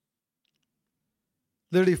up.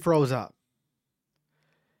 Literally froze up.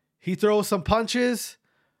 He throws some punches.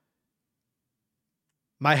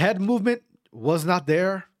 My head movement was not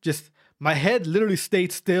there. Just my head literally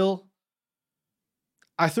stayed still.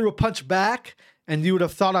 I threw a punch back, and you would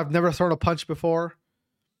have thought I've never thrown a punch before.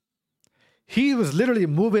 He was literally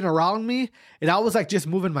moving around me, and I was like just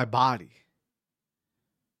moving my body.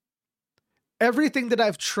 Everything that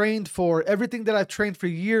I've trained for, everything that I've trained for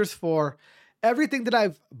years for, everything that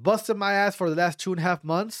I've busted my ass for the last 2.5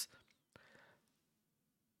 months,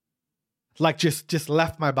 Like just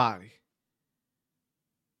left my body.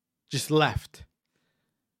 Just left.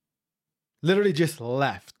 Literally just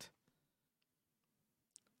left.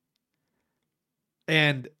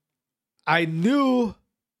 And I knew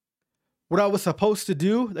what I was supposed to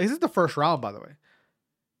do. This is the first round, by the way.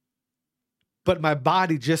 But my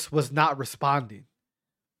body just was not responding.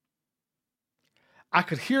 I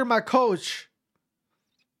could hear my coach,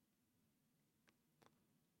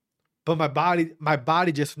 but my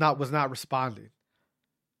body just was not responding.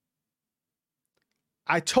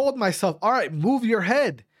 I told myself, all right, move your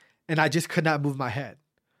head. And I just could not move my head.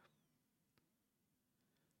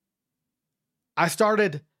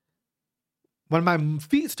 When my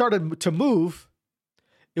feet started to move,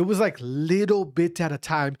 it was like little bits at a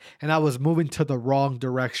time, and I was moving to the wrong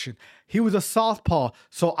direction. He was a southpaw,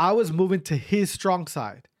 so I was moving to his strong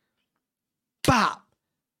side. Bop!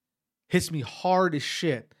 Hits me hard as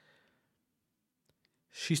shit.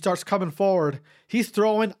 She starts coming forward. He's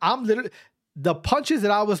throwing. The punches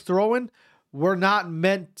that I was throwing were not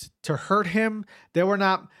meant to hurt him. They were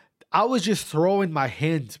not. I was just throwing my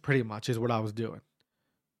hands, pretty much, is what I was doing.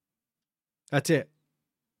 That's it.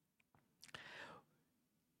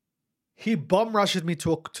 He bum rushes me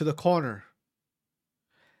to the corner.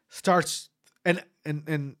 Starts, and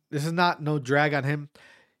this is not no drag on him.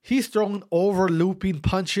 He's throwing over looping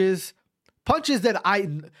punches. Punches that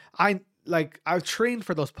I've trained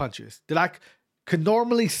for those punches. That I could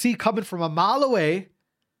normally see coming from a mile away.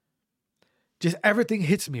 Just everything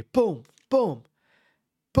hits me. Boom, boom,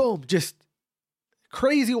 boom. Just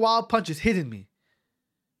crazy wild punches hitting me.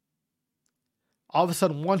 All of a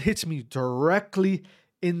sudden, one hits me directly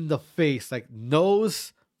in the face, like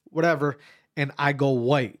nose, whatever, and I go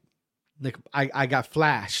white. Like I got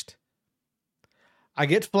flashed. I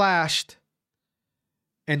get flashed,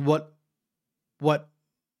 and what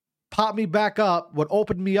popped me back up, what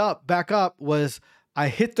opened me up back up was I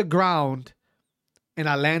hit the ground and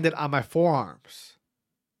I landed on my forearms.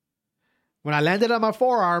 When I landed on my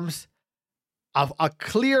forearms, a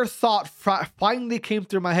clear thought finally came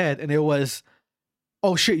through my head, and it was,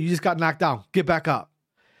 oh shit, you just got knocked down. Get back up.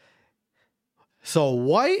 So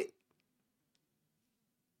White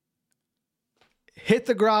hit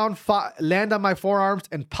the ground, land on my forearms,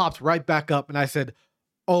 and popped right back up. And I said,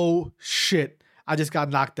 oh shit, I just got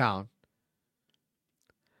knocked down.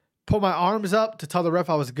 Put my arms up to tell the ref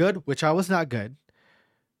I was good, which I was not good.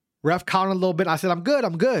 Ref counted a little bit. I said, I'm good,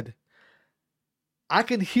 I'm good. I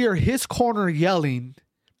can hear his corner yelling,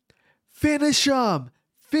 finish him,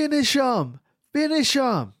 finish him, finish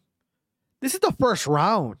him. This is the first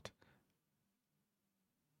round.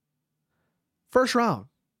 First round.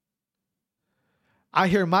 I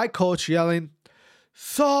hear my coach yelling,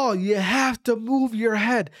 Saul, you have to move your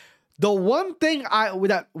head. The one thing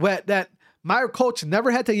that my coach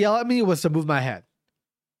never had to yell at me was to move my head.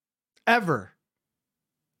 Ever.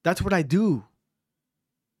 That's what I do.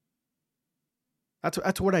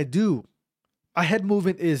 That's what I do. My head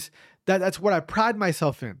movement is that's what I pride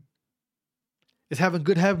myself in. Is having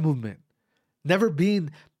good head movement. Never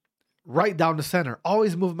being right down the center.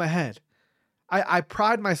 Always moving my head. I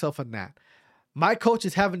pride myself in that. My coach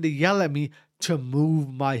is having to yell at me to move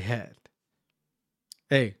my head.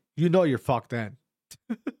 Hey, you know you're fucked then.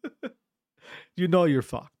 You know you're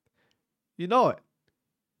fucked. You know it.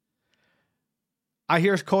 I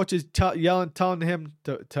hear his coaches telling him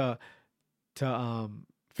to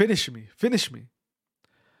finish me.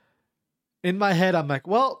 In my head, I'm like,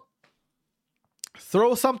 well,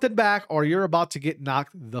 throw something back or you're about to get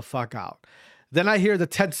knocked the fuck out. Then I hear the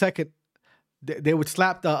 10-second. They would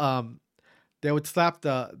slap the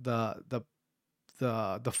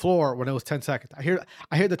floor when it was 10 seconds. I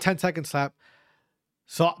hear the 10-second slap.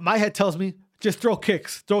 So my head tells me, just throw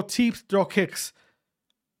kicks, throw teeps, throw kicks.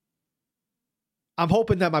 I'm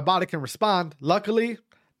hoping that my body can respond. Luckily,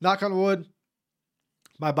 knock on wood,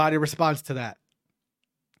 my body responds to that.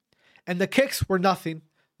 And the kicks were nothing.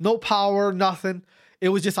 No power, nothing. It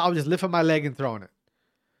was just, I was just lifting my leg and throwing it.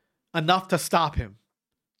 Enough to stop him.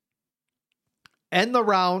 End the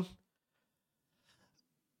round.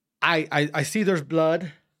 I see there's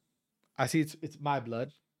blood. I see it's my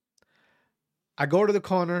blood. I go to the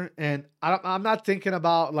corner and I'm not thinking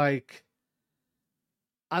about like,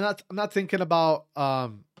 I'm not thinking about,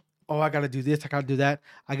 oh, I got to do this. I got to do that.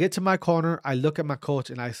 I get to my corner. I look at my coach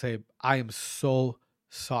and I say, I am so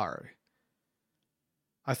sorry.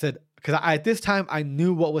 I said, because at this time I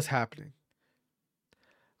knew what was happening.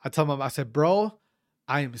 I told him, I said, bro,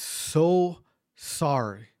 I am so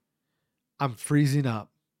sorry. I'm freezing up.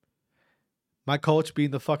 My coach,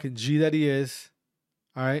 being the fucking G that he is,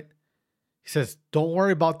 all right? He says, don't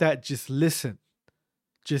worry about that. Just listen.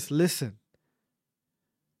 Just listen.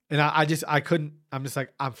 And I couldn't, I'm just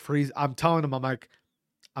like, I'm freezing. I'm telling him, I'm like,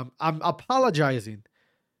 I'm apologizing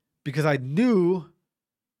because I knew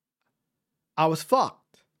I was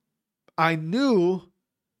fucked. I knew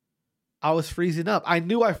I was freezing up. I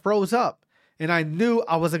knew I froze up, and I knew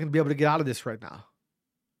I wasn't going to be able to get out of this right now.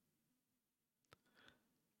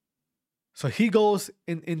 So he goes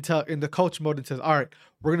into coach mode and says, all right,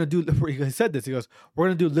 we're going to do, he said this, he goes, we're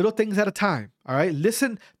going to do little things at a time. All right.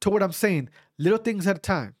 Listen to what I'm saying. Little things at a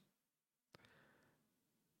time.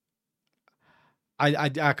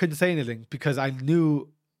 I couldn't say anything because I knew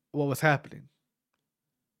what was happening.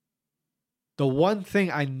 The one thing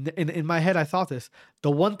in my head, I thought this,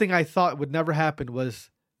 the one thing I thought would never happen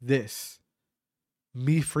was this,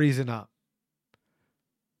 me freezing up.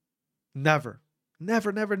 Never.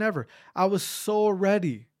 I was so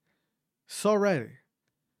ready. So ready.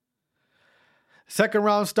 Second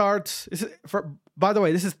round starts. By the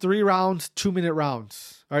way, this is 3 rounds, 2-minute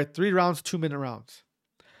rounds. All right, 3 rounds, 2-minute rounds.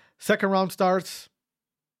 Second round starts.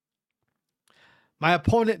 My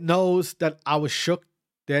opponent knows that I was shook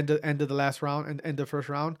the end of the last round and end of the first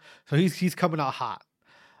round. So he's coming out hot.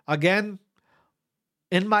 Again,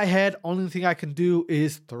 in my head, only thing I can do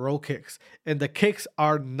is throw kicks. And the kicks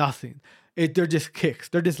are nothing. They're just kicks.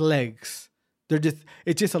 They're just legs.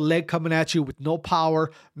 It's just a leg coming at you with no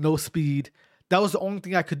power, no speed. That was the only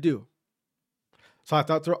thing I could do. So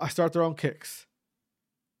I start throwing kicks.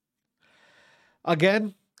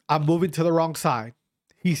 Again, I'm moving to the wrong side.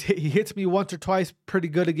 He hits me once or twice pretty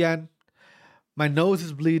good again. My nose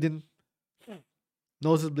is bleeding.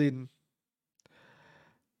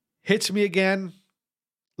 Hits me again.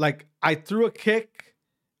 Like I threw a kick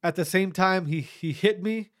at the same time he hit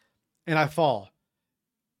me and I fall.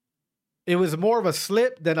 It was more of a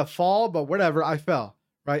slip than a fall, but whatever, I fell,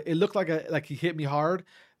 right? It looked like he hit me hard,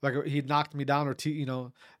 like he knocked me down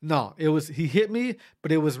No, he hit me,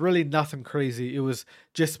 but it was really nothing crazy. It was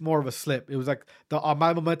just more of a slip. It was like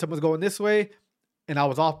my momentum was going this way and I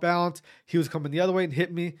was off balance. He was coming the other way and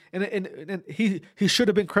hit me. And he should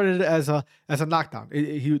have been credited as a knockdown.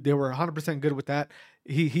 They were 100% good with that.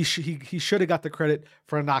 He should have got the credit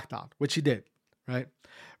for a knockdown, which he did, right?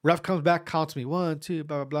 Ref comes back, counts me 1, 2,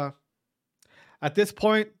 blah, blah, blah. At this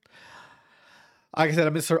point, like I said,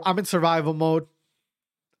 I'm in survival mode.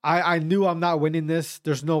 I knew I'm not winning this.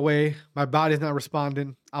 There's no way. My body's not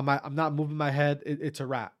responding. I'm not moving my head. It's a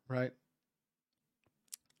wrap, right?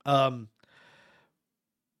 Now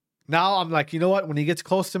I'm like, you know what? When he gets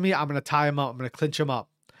close to me, I'm gonna tie him up. I'm gonna clinch him up.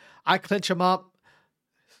 I clinch him up.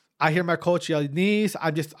 I hear my coach yell knees.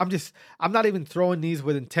 I'm not even throwing knees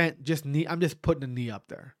with intent. Just knee. I'm just putting a knee up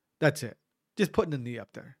there. That's it. Just putting a knee up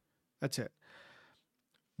there. That's it.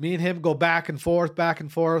 Me and him go back and forth.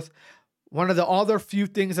 One of the other few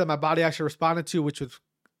things that my body actually responded to, which was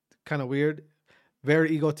kind of weird,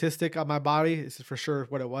 very egotistic on my body. This is for sure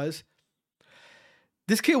what it was.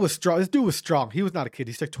 This kid was strong. This dude was strong. He was not a kid.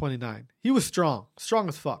 He's like 29. He was strong. Strong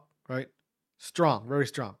as fuck, right? Strong, very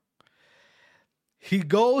strong. He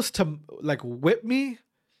goes to like whip me,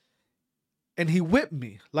 and he whipped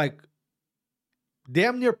me like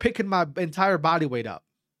damn near picking my entire body weight up.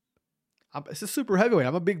 It's a super heavyweight.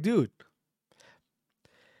 I'm a big dude.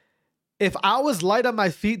 If I was light on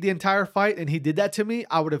my feet the entire fight and he did that to me,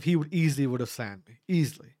 he would easily slammed me.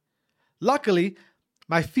 Easily. Luckily,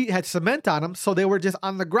 my feet had cement on them, so they were just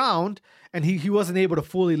on the ground, and he wasn't able to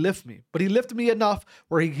fully lift me. But he lifted me enough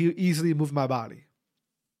where he easily moved my body.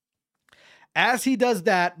 As he does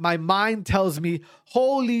that, my mind tells me,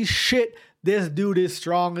 holy shit, this dude is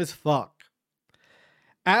strong as fuck.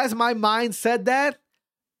 As my mind said that,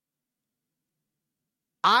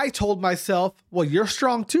 I told myself, well, you're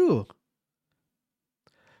strong too.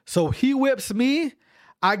 So he whips me.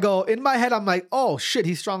 I go, in my head, I'm like, oh shit,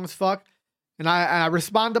 he's strong as fuck. And I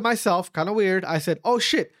respond to myself, kind of weird. I said, oh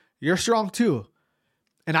shit, you're strong too.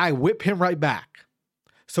 And I whip him right back.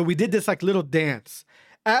 So we did this like little dance.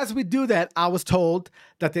 As we do that, I was told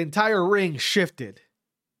that the entire ring shifted.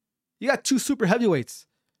 You got 2 super heavyweights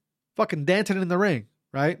fucking dancing in the ring,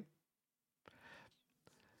 right?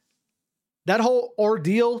 That whole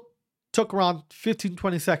ordeal took around 15,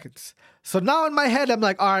 20 seconds. So now in my head, I'm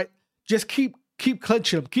like, all right, just keep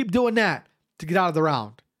clinching him. Keep doing that to get out of the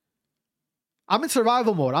round. I'm in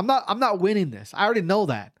survival mode. I'm not winning this. I already know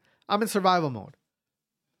that. I'm in survival mode.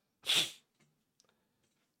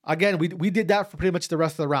 Again, we did that for pretty much the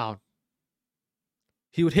rest of the round.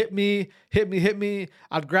 He would hit me.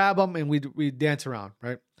 I'd grab him and we'd dance around,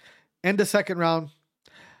 right? End the second round.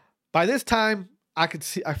 By this time, I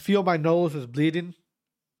feel my nose is bleeding.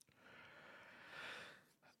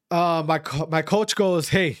 My coach goes,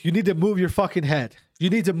 hey, you need to move your fucking head. You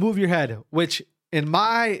need to move your head, which in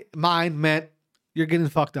my mind meant you're getting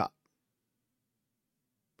fucked up.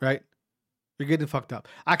 Right? You're getting fucked up.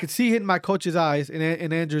 I could see it in my coach's eyes, in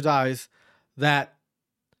Andrew's eyes, that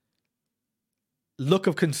look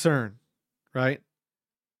of concern, right?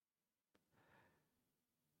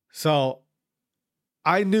 So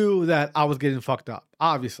I knew that I was getting fucked up.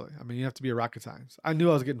 Obviously. I mean, you have to be a rocket science. I knew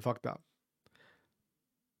I was getting fucked up.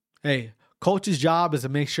 Hey, coach's job is to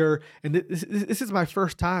make sure, and this is my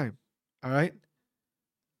first time, all right?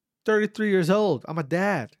 33 years old. I'm a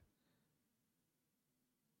dad.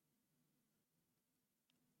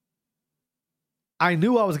 I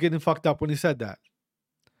knew I was getting fucked up when he said that.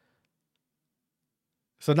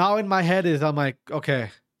 So now in my head I'm like,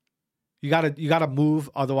 okay, you gotta move,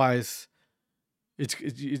 otherwise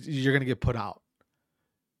you're gonna get put out.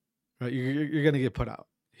 Right? You're gonna get put out.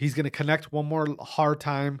 He's gonna connect one more hard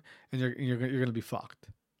time, and you're gonna be fucked.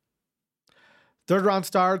 Third round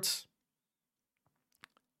starts.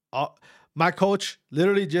 My coach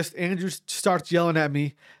literally Andrew starts yelling at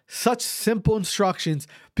me such simple instructions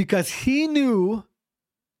because he knew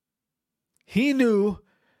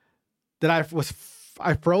that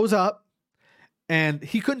I froze up, and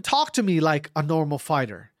he couldn't talk to me like a normal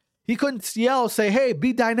fighter. He couldn't say, hey,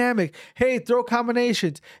 be dynamic. Hey, throw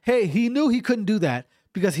combinations. Hey, he knew he couldn't do that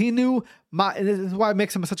because he knew and this is why it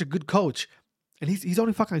makes him such a good coach. And he's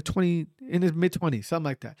only fucking like 20, in his mid-20s, something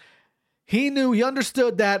like that. He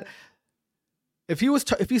understood that if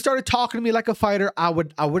he started talking to me like a fighter, it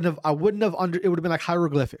would have been like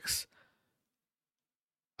hieroglyphics.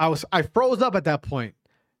 I froze up at that point.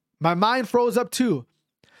 My mind froze up too.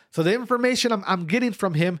 So the information I'm getting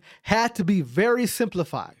from him had to be very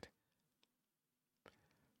simplified.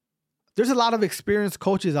 There's a lot of experienced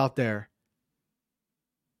coaches out there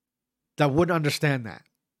that wouldn't understand that,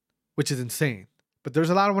 which is insane. But there's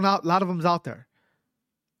a lot of them out there.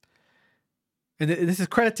 And this is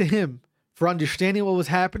credit to him for understanding what was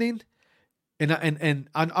happening and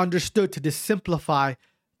understood to just simplify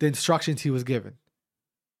the instructions he was given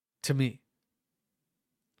to me.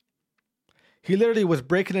 He literally was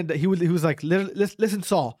breaking it. He was like, listen,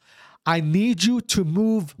 Saul, I need you to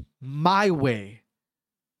move my way.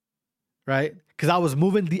 Right? Because I was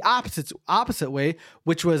moving the opposite way,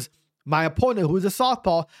 which was my opponent, who was a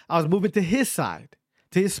southpaw. I was moving to his side,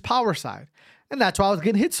 to his power side. And that's why I was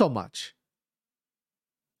getting hit so much.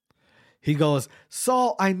 He goes,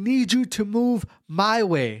 Saul, I need you to move my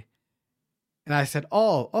way. And I said,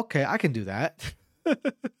 oh, okay, I can do that.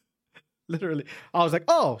 Literally. I was like,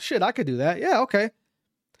 oh, shit, I could do that. Yeah, okay.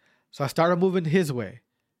 So I started moving his way.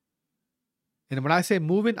 And when I say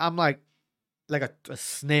moving, I'm like a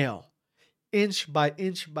snail. Inch by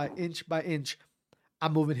inch by inch by inch,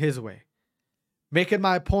 I'm moving his way. Making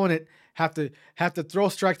my opponent have to throw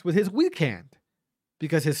strikes with his weak hand.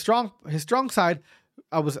 Because his strong side,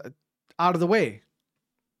 I was out of the way.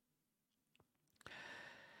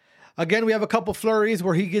 Again, we have a couple flurries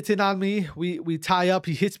where he gets in on me. We tie up.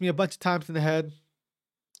 He hits me a bunch of times in the head.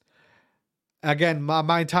 Again,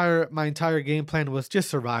 my entire game plan was just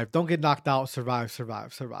survive. Don't get knocked out. Survive.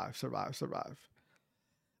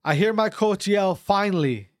 I hear my coach yell,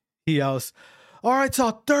 finally. He yells, all right, so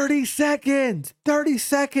 30 seconds. 30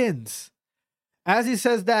 seconds. As he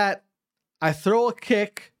says that, I throw a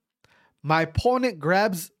kick. My opponent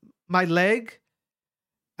grabs my leg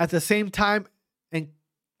at the same time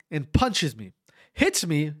and punches me. Hits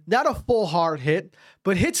me, not a full hard hit,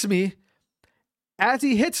 but hits me. As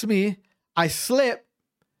he hits me, I slip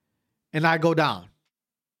and I go down.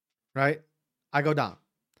 Right? I go down.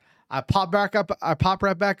 I pop back up. I pop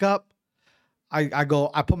right back up. I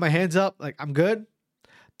put my hands up like I'm good.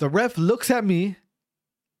 The ref looks at me,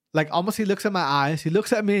 like almost he looks at my eyes. He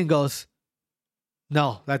looks at me and goes,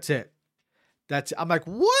 no, that's it. I'm like,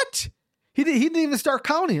 what? He didn't even start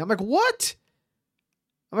counting. I'm like, what?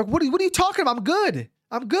 I'm like, what are you talking about? I'm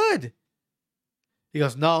good. He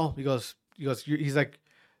goes, no. He's like,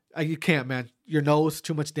 you can't, man. Your nose,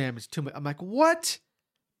 too much damage. Too much. I'm like, what?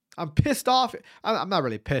 I'm pissed off. I'm not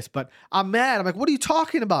really pissed, but I'm mad. I'm like, what are you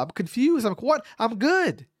talking about? I'm confused. I'm like, what? I'm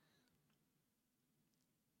good.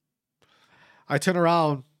 I turn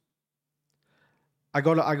around. I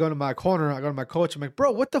go to my corner. I go to my coach. I'm like,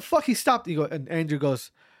 bro, what the fuck? He stopped. And Andrew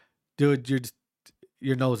goes, dude,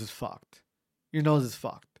 your nose is fucked. Your nose is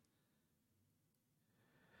fucked.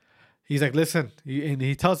 He's like, listen, and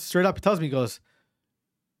he tells straight up. He tells me, he goes,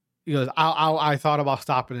 I thought about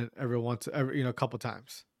stopping it a couple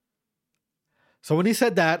times. So when he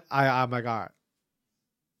said that, I'm like, all right,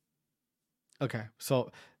 okay.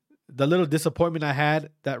 So the little disappointment I had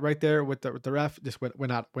that right there with the ref just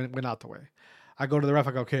went out the way. I go to the ref.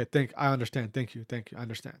 I go, okay, I understand. Thank you. I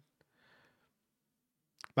understand.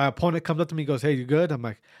 My opponent comes up to me, goes, "Hey, you good?" I'm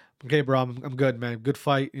like, "Okay, bro, I'm good, man. Good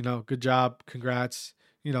fight. Good job. Congrats.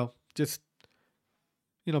 Just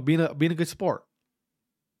being a good sport."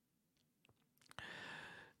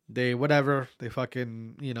 They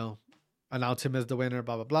fucking announce him as the winner.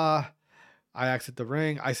 Blah blah blah. I exit the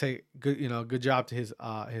ring. I say good job to his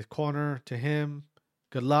corner, to him.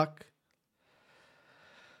 Good luck.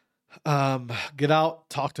 Get out,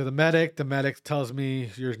 talk to the medic. The medic tells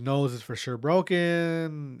me your nose is for sure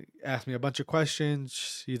broken. Asked me a bunch of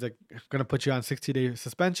questions. He's like, gonna put you on 60-day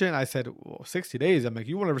suspension. I said, well, 60 days. I'm like,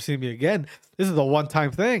 you won't ever see me again. This is a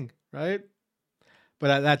one-time thing, right?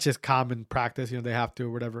 But that's just common practice. They have to,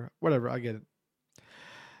 or whatever. I get it.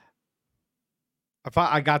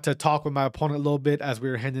 I got to talk with my opponent a little bit as we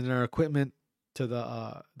were handing our equipment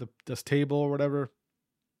to this table or whatever.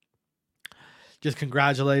 Just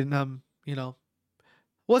congratulating him,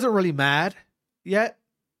 Wasn't really mad yet.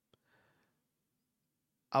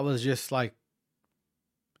 I was just like,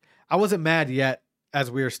 I wasn't mad yet as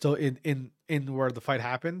we were still in where the fight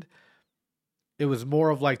happened. It was more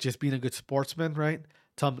of like just being a good sportsman, right?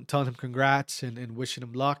 Telling him congrats and wishing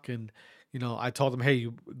him luck. And, I told him, hey,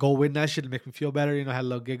 you go win that shit and make me feel better. I had a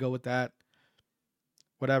little giggle with that.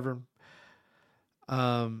 Whatever.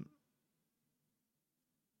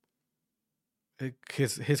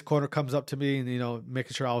 His corner comes up to me and,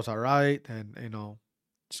 making sure I was all right. And,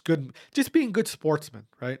 it's good. Just being good sportsmen,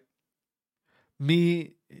 right?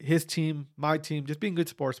 Me, his team, my team, just being good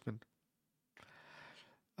sportsmen.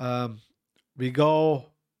 We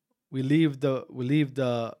leave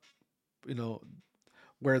the,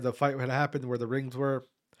 where the fight had happened, where the rings were,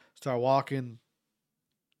 start walking.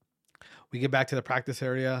 We get back to the practice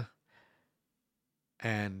area.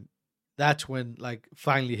 And that's when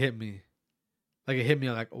finally hit me. It hit me,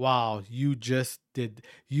 I'm like, wow, you just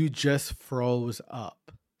froze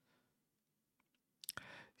up.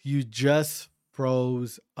 You just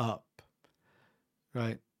froze up.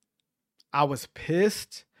 Right? I was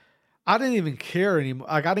pissed. I didn't even care anymore.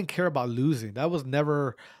 I didn't care about losing. That was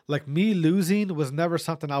never, me losing was never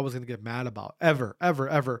something I was going to get mad about. Ever, ever,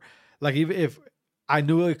 ever. Even if I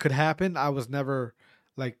knew it could happen, I was never,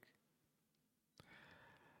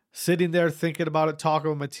 sitting there thinking about it, talking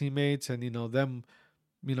with my teammates and, them,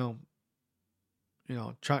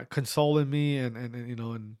 consoling me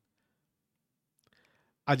and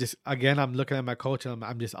I just, again, I'm looking at my coach and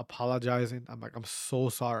I'm just apologizing. I'm like, I'm so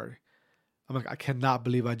sorry. I'm like, I cannot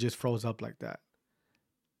believe I just froze up like that.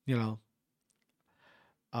 And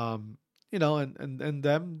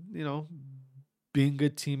them, being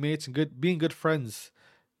good teammates and being good friends.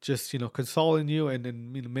 Just, consoling you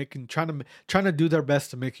and trying to do their best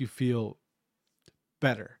to make you feel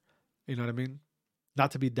better. You know what I mean? Not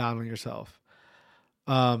to be down on yourself.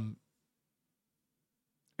 And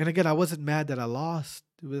again, I wasn't mad that I lost.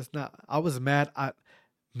 I was mad at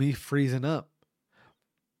me freezing up.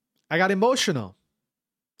 I got emotional.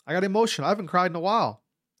 I haven't cried in a while.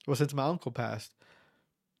 Well, since my uncle passed.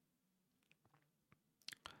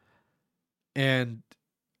 And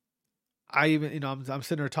I even, I'm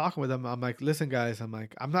sitting there talking with him. I'm like, listen, guys,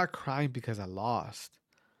 I'm not crying because I lost.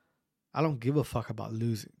 I don't give a fuck about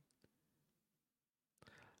losing.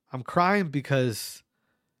 I'm crying because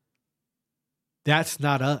that's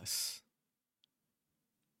not us.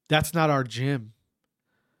 That's not our gym.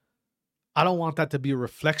 I don't want that to be a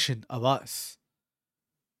reflection of us.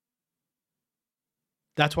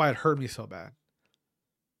 That's why it hurt me so bad.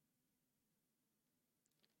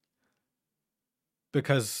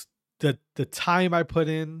 Because the time I put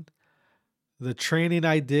in, the training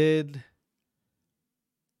I did,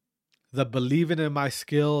 the believing in my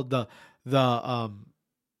skill, the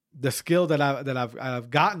skill that I've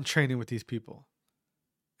gotten training with these people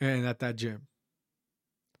and at that gym.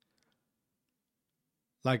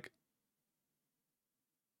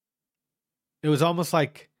 It was almost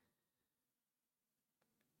like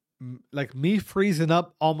me freezing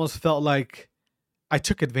up almost felt like I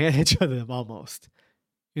took advantage of them almost.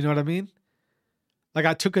 You know what I mean?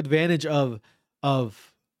 I took advantage of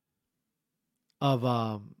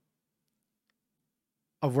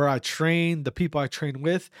where I train, the people I train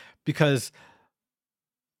with, because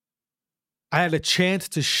I had a chance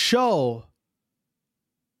to show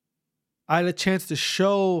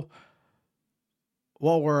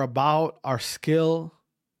what we're about, our skill,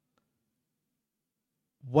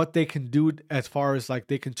 what they can do as far as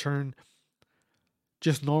they can turn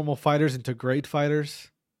just normal fighters into great fighters.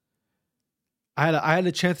 I had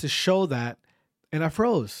a chance to show that, and I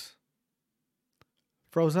froze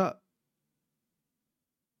up.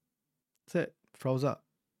 That's it. Froze up.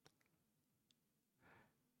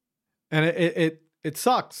 And it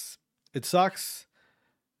sucks. It sucks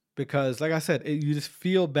because, like I said, you just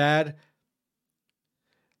feel bad.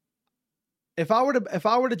 If I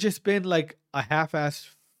were to just been like a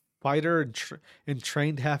half-ass fighter and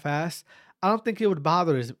trained half-ass, I don't think it would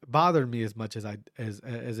bother me as much as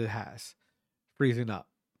it has, freezing up.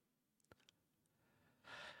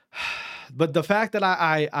 But the fact that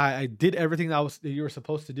I did everything that you were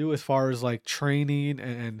supposed to do as far as like training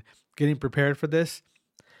and getting prepared for this,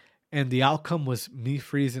 and the outcome was me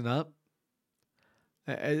freezing up,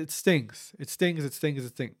 it stings. It stings. It stings. It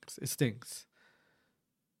stings. It stings.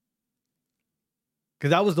 Because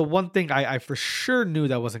that was the one thing I for sure knew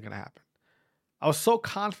that wasn't going to happen. I was so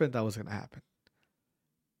confident that was going to happen.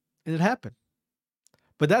 And it happened.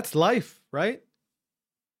 But that's life, right?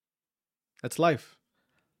 That's life.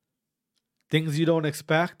 Things you don't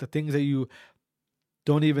expect, the things that you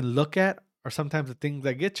don't even look at, are sometimes the things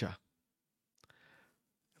that get you.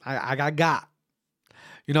 I got.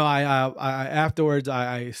 You know, I afterwards,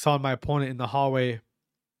 I saw my opponent in the hallway,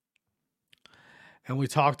 and we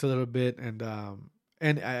talked a little bit, and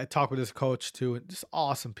I talked with his coach too, and just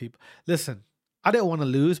awesome people. Listen, I didn't want to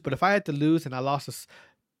lose, but if I had to lose and I lost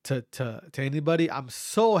to anybody, I'm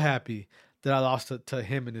so happy that I lost to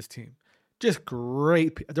him and his team. Just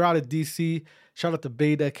great. They're out of DC. Shout out to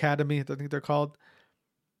Beta Academy, I think they're called.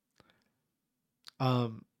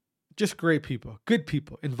 Just great people, good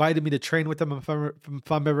people. Invited me to train with them if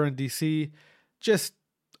I'm ever in DC. Just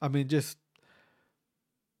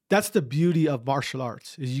that's the beauty of martial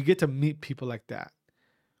arts, is you get to meet people like that,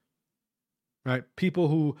 right? People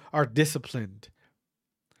who are disciplined,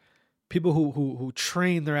 people who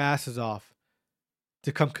train their asses off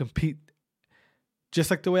to come compete, just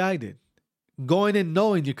like the way I did. Going in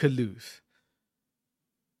knowing you could lose,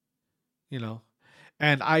 you know,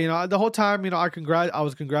 and the whole time, I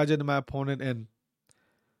was congratulating my opponent, and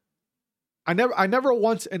I never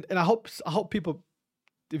once, and I hope people,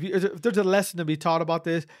 if there's a lesson to be taught about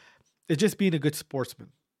this, it's just being a good sportsman.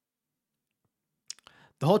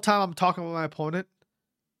 The whole time I'm talking with my opponent,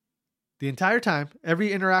 the entire time,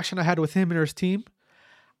 every interaction I had with him and his team,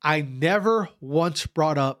 I never once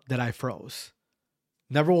brought up that I froze.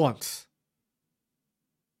 Never once.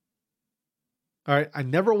 All right, I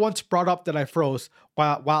never once brought up that I froze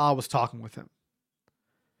while I was talking with him.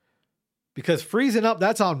 Because freezing up,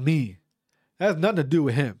 that's on me. That has nothing to do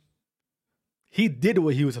with him. He did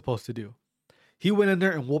what he was supposed to do. He went in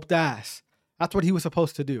there and whooped ass. That's what he was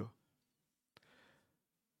supposed to do.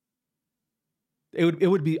 It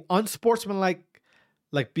would be unsportsmanlike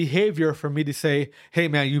behavior for me to say, "Hey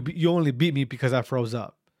man, you only beat me because I froze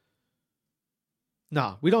up."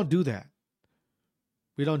 No, we don't do that.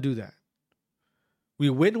 We don't do that. We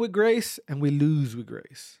win with grace and we lose with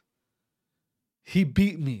grace. He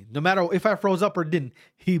beat me. No matter if I froze up or didn't,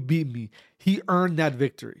 he beat me. He earned that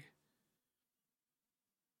victory.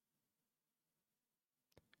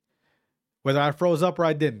 Whether I froze up or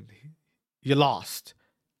I didn't, you lost.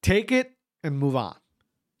 Take it and move on.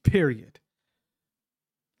 Period.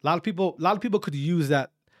 A lot of people could use that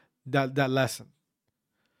lesson.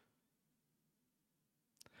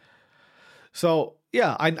 So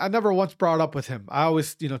yeah, I never once brought up with him. I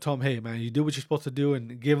always, told him, "Hey man, you do what you're supposed to do,"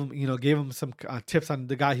 and gave him some tips on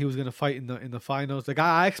the guy he was going to fight in the finals. The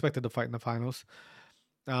guy I expected to fight in the finals.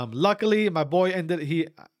 Luckily, my boy he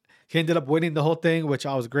ended up winning the whole thing, which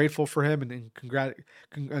I was grateful for him and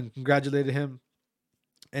congratulated him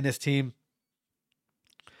and his team.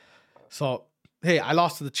 So hey, I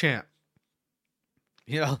lost to the champ.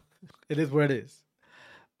 It is what it is.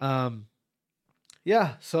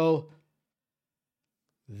 Yeah. So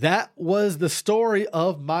that was the story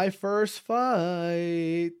of my first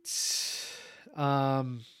fight. I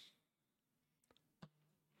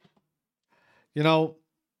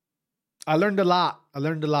learned a lot.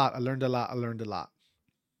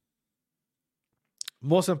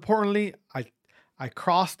 Most importantly, I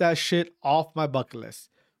crossed that shit off my bucket list.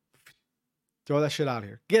 Throw that shit out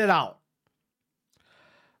here. Get it out.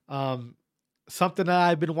 Something that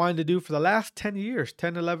I've been wanting to do for the last 10 years,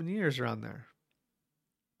 10, 11 years around there.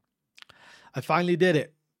 I finally did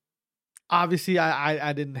it. Obviously,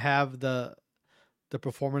 I didn't have the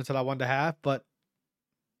performance that I wanted to have, but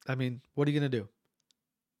I mean, what are you going to do?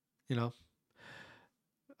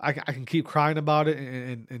 I can keep crying about it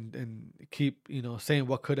and keep, saying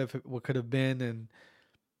what could have been,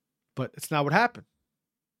 but it's not what happened.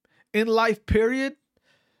 In life, period,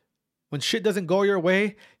 when shit doesn't go your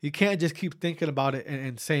way, you can't just keep thinking about it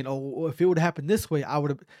and saying, "Oh, if it would happen this way, I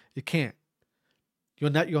would have." You can't.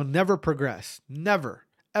 You'll never progress. Never.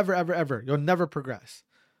 Ever, ever, ever. You'll never progress.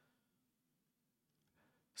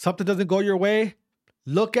 Something doesn't go your way,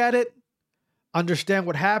 look at it, understand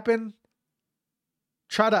what happened,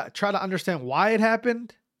 try to understand why it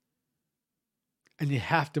happened, and you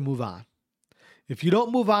have to move on. If you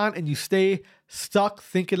don't move on and you stay stuck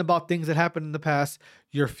thinking about things that happened in the past,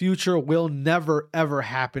 your future will never, ever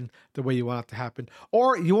happen the way you want it to happen.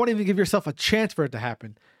 Or you won't even give yourself a chance for it to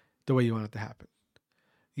happen the way you want it to happen.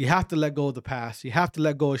 You have to let go of the past. You have to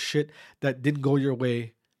let go of shit that didn't go your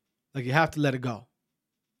way. Like, you have to let it go.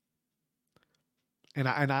 And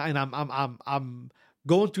I'm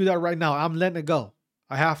going through that right now. I'm letting it go.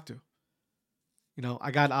 I have to. You know,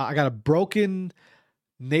 I got a broken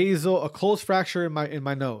a closed fracture in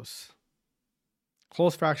my nose.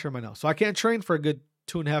 Closed fracture in my nose. So I can't train for a good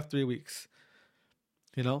 2.5, 3 weeks.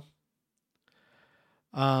 You know?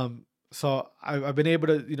 So I've been able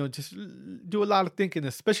to, you know, just do a lot of thinking,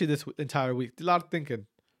 especially this entire week. A lot of thinking.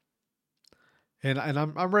 And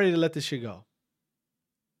I'm ready to let this shit go.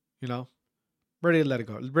 You know? Ready to let it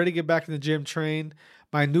go. Ready to get back in the gym, train.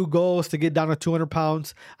 My new goal is to get down to 200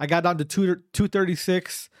 pounds. I got down to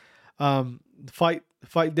 236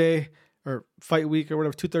 fight day or fight week or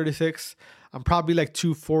whatever, 236. I'm probably like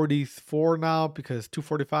 244 now because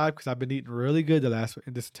 245 because I've been eating really good in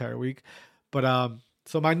this entire week. But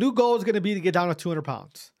so my new goal is going to be to get down to 200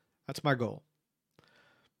 pounds. That's my goal.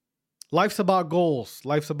 Life's about goals.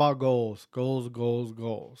 Life's about goals.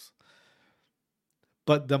 Goals.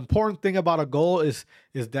 But the important thing about a goal is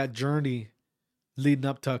that journey leading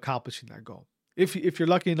up to accomplishing that goal. If you're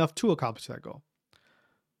lucky enough to accomplish that goal.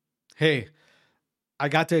 Hey, I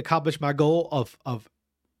got to accomplish my goal of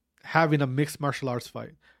having a mixed martial arts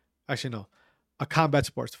fight. Actually, no, a combat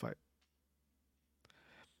sports fight.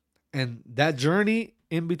 And that journey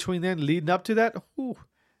in between then, leading up to that,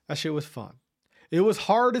 that shit was fun. It was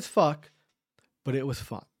hard as fuck, but it was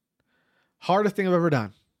fun. Hardest thing I've ever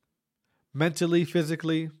done. Mentally,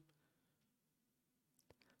 physically.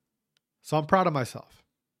 So I'm proud of myself.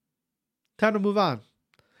 Time to move on.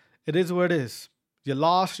 It is what it is. You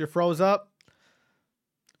lost, you froze up.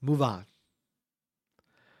 Move on.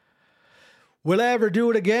 Will I ever do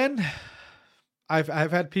it again? I've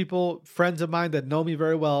had people, friends of mine that know me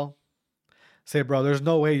very well, say, bro, there's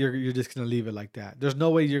no way you're just going to leave it like that. There's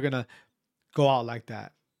no way you're going to go out like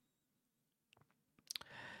that.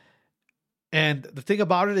 And the thing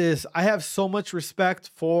about it is I have so much respect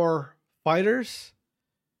for fighters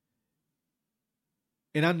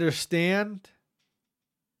and understand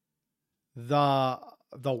the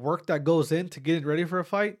work that goes into getting ready for a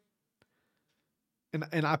fight.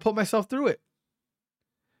 And I put myself through it.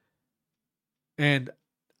 And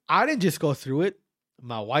I didn't just go through it.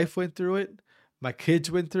 My wife went through it. My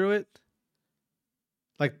kids went through it.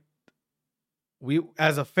 Like, we,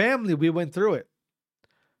 as a family, we went through it.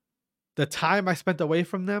 The time I spent away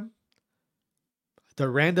from them, the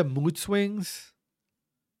random mood swings,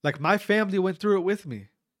 like my family went through it with me.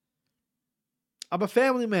 I'm a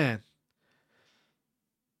family man.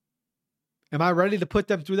 Am I ready to put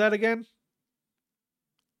them through that again?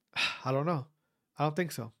 I don't know. I don't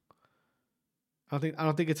think so. I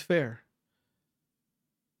don't think it's fair.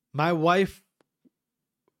 My wife,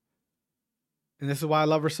 and this is why I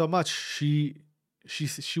love her so much, she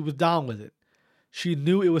was down with it. She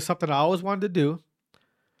knew it was something I always wanted to do.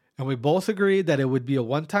 And we both agreed that it would be a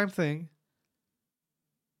one-time thing.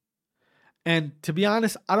 And to be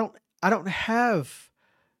honest, I don't have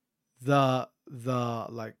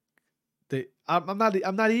I'm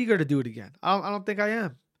not eager to do it again. I don't think I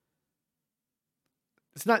am.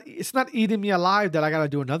 It's not eating me alive that I got to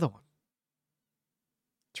do another one.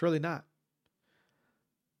 It's really not.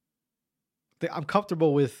 I'm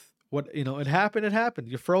comfortable with what, you know, it happened.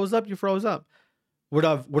 You froze up. Would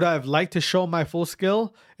I have liked to show my full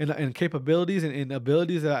skill and capabilities and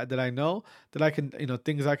abilities that I know that I can, you know,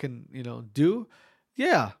 things I can, you know, do?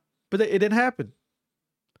 Yeah, but it didn't happen.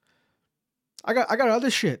 I got other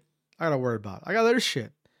shit I gotta worry about. I got other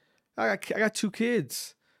shit. I got 2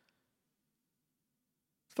 kids.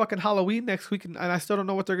 It's fucking Halloween next week, and I still don't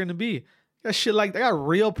know what they're gonna be. I got shit like I got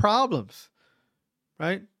real problems,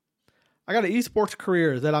 right? I got an esports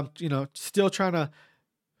career that I'm, you know, still trying to,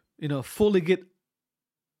 you know, fully get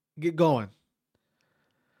going.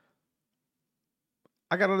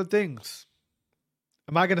 I got other things.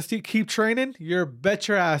 Am I gonna keep training? You're bet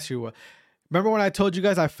your ass you will. Remember when I told you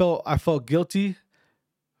guys I felt guilty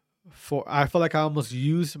I felt like I almost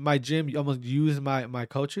used my gym, almost used my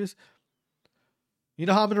coaches. You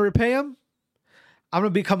know how I'm gonna repay them? I'm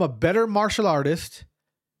gonna become a better martial artist.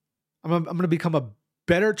 I'm gonna become a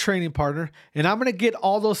better training partner, and I'm gonna get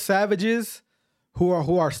all those savages who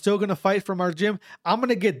are still gonna fight from our gym. I'm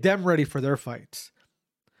gonna get them ready for their fights.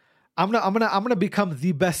 I'm gonna become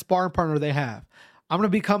the best sparring partner they have. I'm going to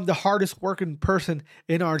become the hardest working person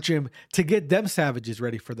in our gym to get them savages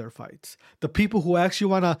ready for their fights. The people who actually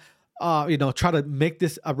want to, try to make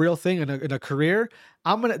this a real thing in a career.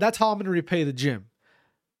 That's how I'm going to repay the gym.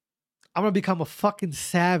 I'm going to become a fucking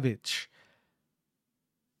savage.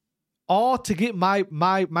 All to get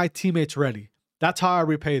my teammates ready. That's how I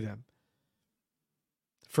repay them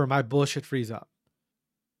for my bullshit freeze up.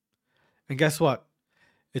 And guess what?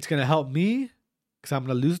 It's going to help me because I'm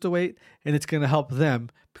going to lose the weight, and it's going to help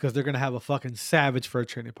them because they're going to have a fucking savage for a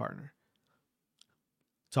training partner.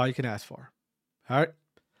 That's all you can ask for. All right?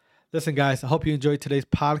 Listen, guys, I hope you enjoyed today's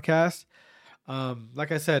podcast.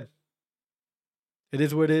 Like I said, it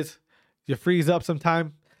is what it is. You freeze up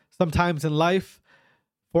sometimes in life.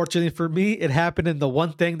 Fortunately for me, it happened in the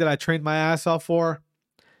one thing that I trained my ass off for.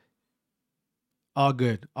 All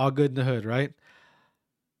good in the hood, right?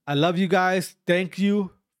 I love you guys. Thank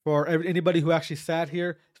you for anybody who actually sat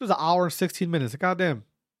here. This was an hour and 16 minutes. Goddamn.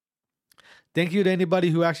 Thank you to anybody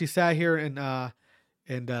who actually sat here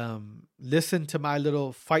and listened to my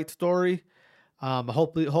little fight story.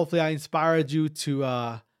 Hopefully I inspired you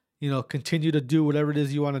to continue to do whatever it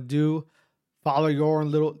is you want to do. Follow your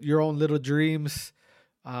own little dreams.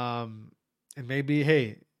 And maybe,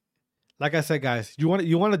 hey, like I said, guys, you want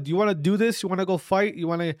to do this? You want to go fight? You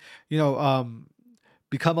want to,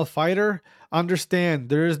 become a fighter? Understand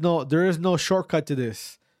there is no shortcut to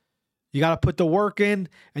this. You got to put the work in,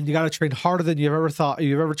 and you got to train harder than you've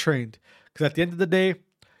ever trained. Because at the end of the day,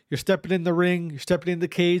 you're stepping in the ring, you're stepping in the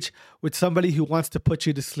cage with somebody who wants to put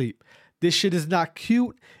you to sleep. This shit is not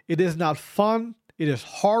cute. It is not fun. It is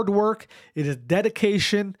hard work. It is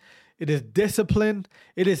dedication. It is discipline.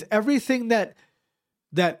 It is everything that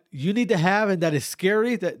you need to have and that is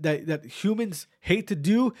scary, that humans hate to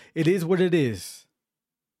do. It is what it is.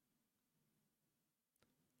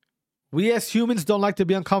 We as humans don't like to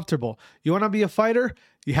be uncomfortable. You want to be a fighter?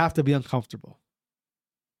 You have to be uncomfortable.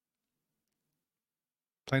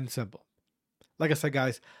 Plain and simple. Like I said,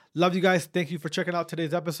 guys, love you guys. Thank you for checking out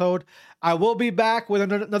today's episode. I will be back with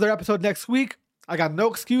another episode next week. I got no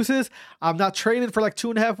excuses. I'm not training for like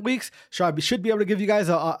 2.5 weeks. So I should be able to give you guys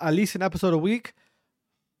at least an episode a week.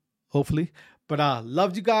 Hopefully. But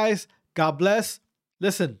love you guys. God bless.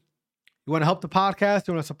 Listen, you want to help the podcast?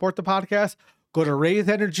 You want to support the podcast? Go to Raise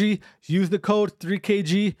Energy. Use the code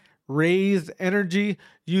 3KG. Raise Energy.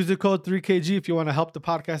 Use the code 3KG if you want to help the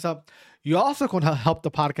podcast out. You also can help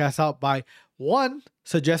the podcast out by, one,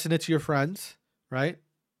 suggesting it to your friends, right?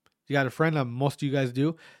 You got a friend, most of you guys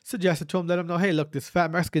do. Suggest it to them. Let them know, hey, look, this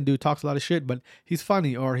fat Mexican dude talks a lot of shit, but he's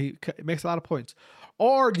funny, or he makes a lot of points.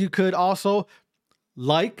 Or you could also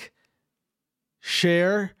like,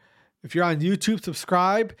 share. If you're on YouTube,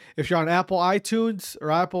 subscribe. If you're on Apple iTunes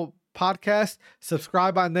or Apple Podcast,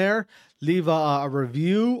 subscribe on there. Leave a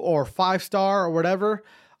review or 5-star or whatever.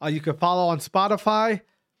 You can follow on Spotify.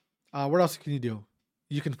 What else can you do?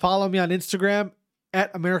 You can follow me on Instagram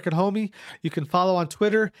at American Homie. You can follow on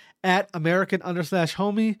Twitter at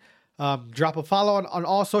American_homie. Drop a follow on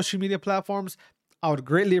all social media platforms. I would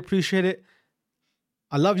greatly appreciate it.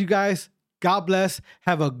 I love you guys. God bless.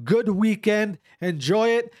 Have a good weekend. Enjoy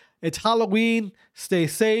it. It's Halloween. Stay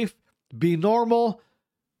safe. Be normal.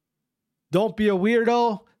 Don't be a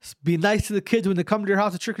weirdo. Be nice to the kids when they come to your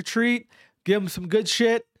house to trick or treat. Give them some good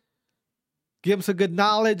shit. Give them some good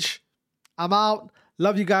knowledge. I'm out.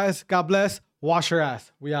 Love you guys. God bless. Wash your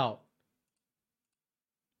ass. We out.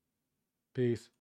 Peace.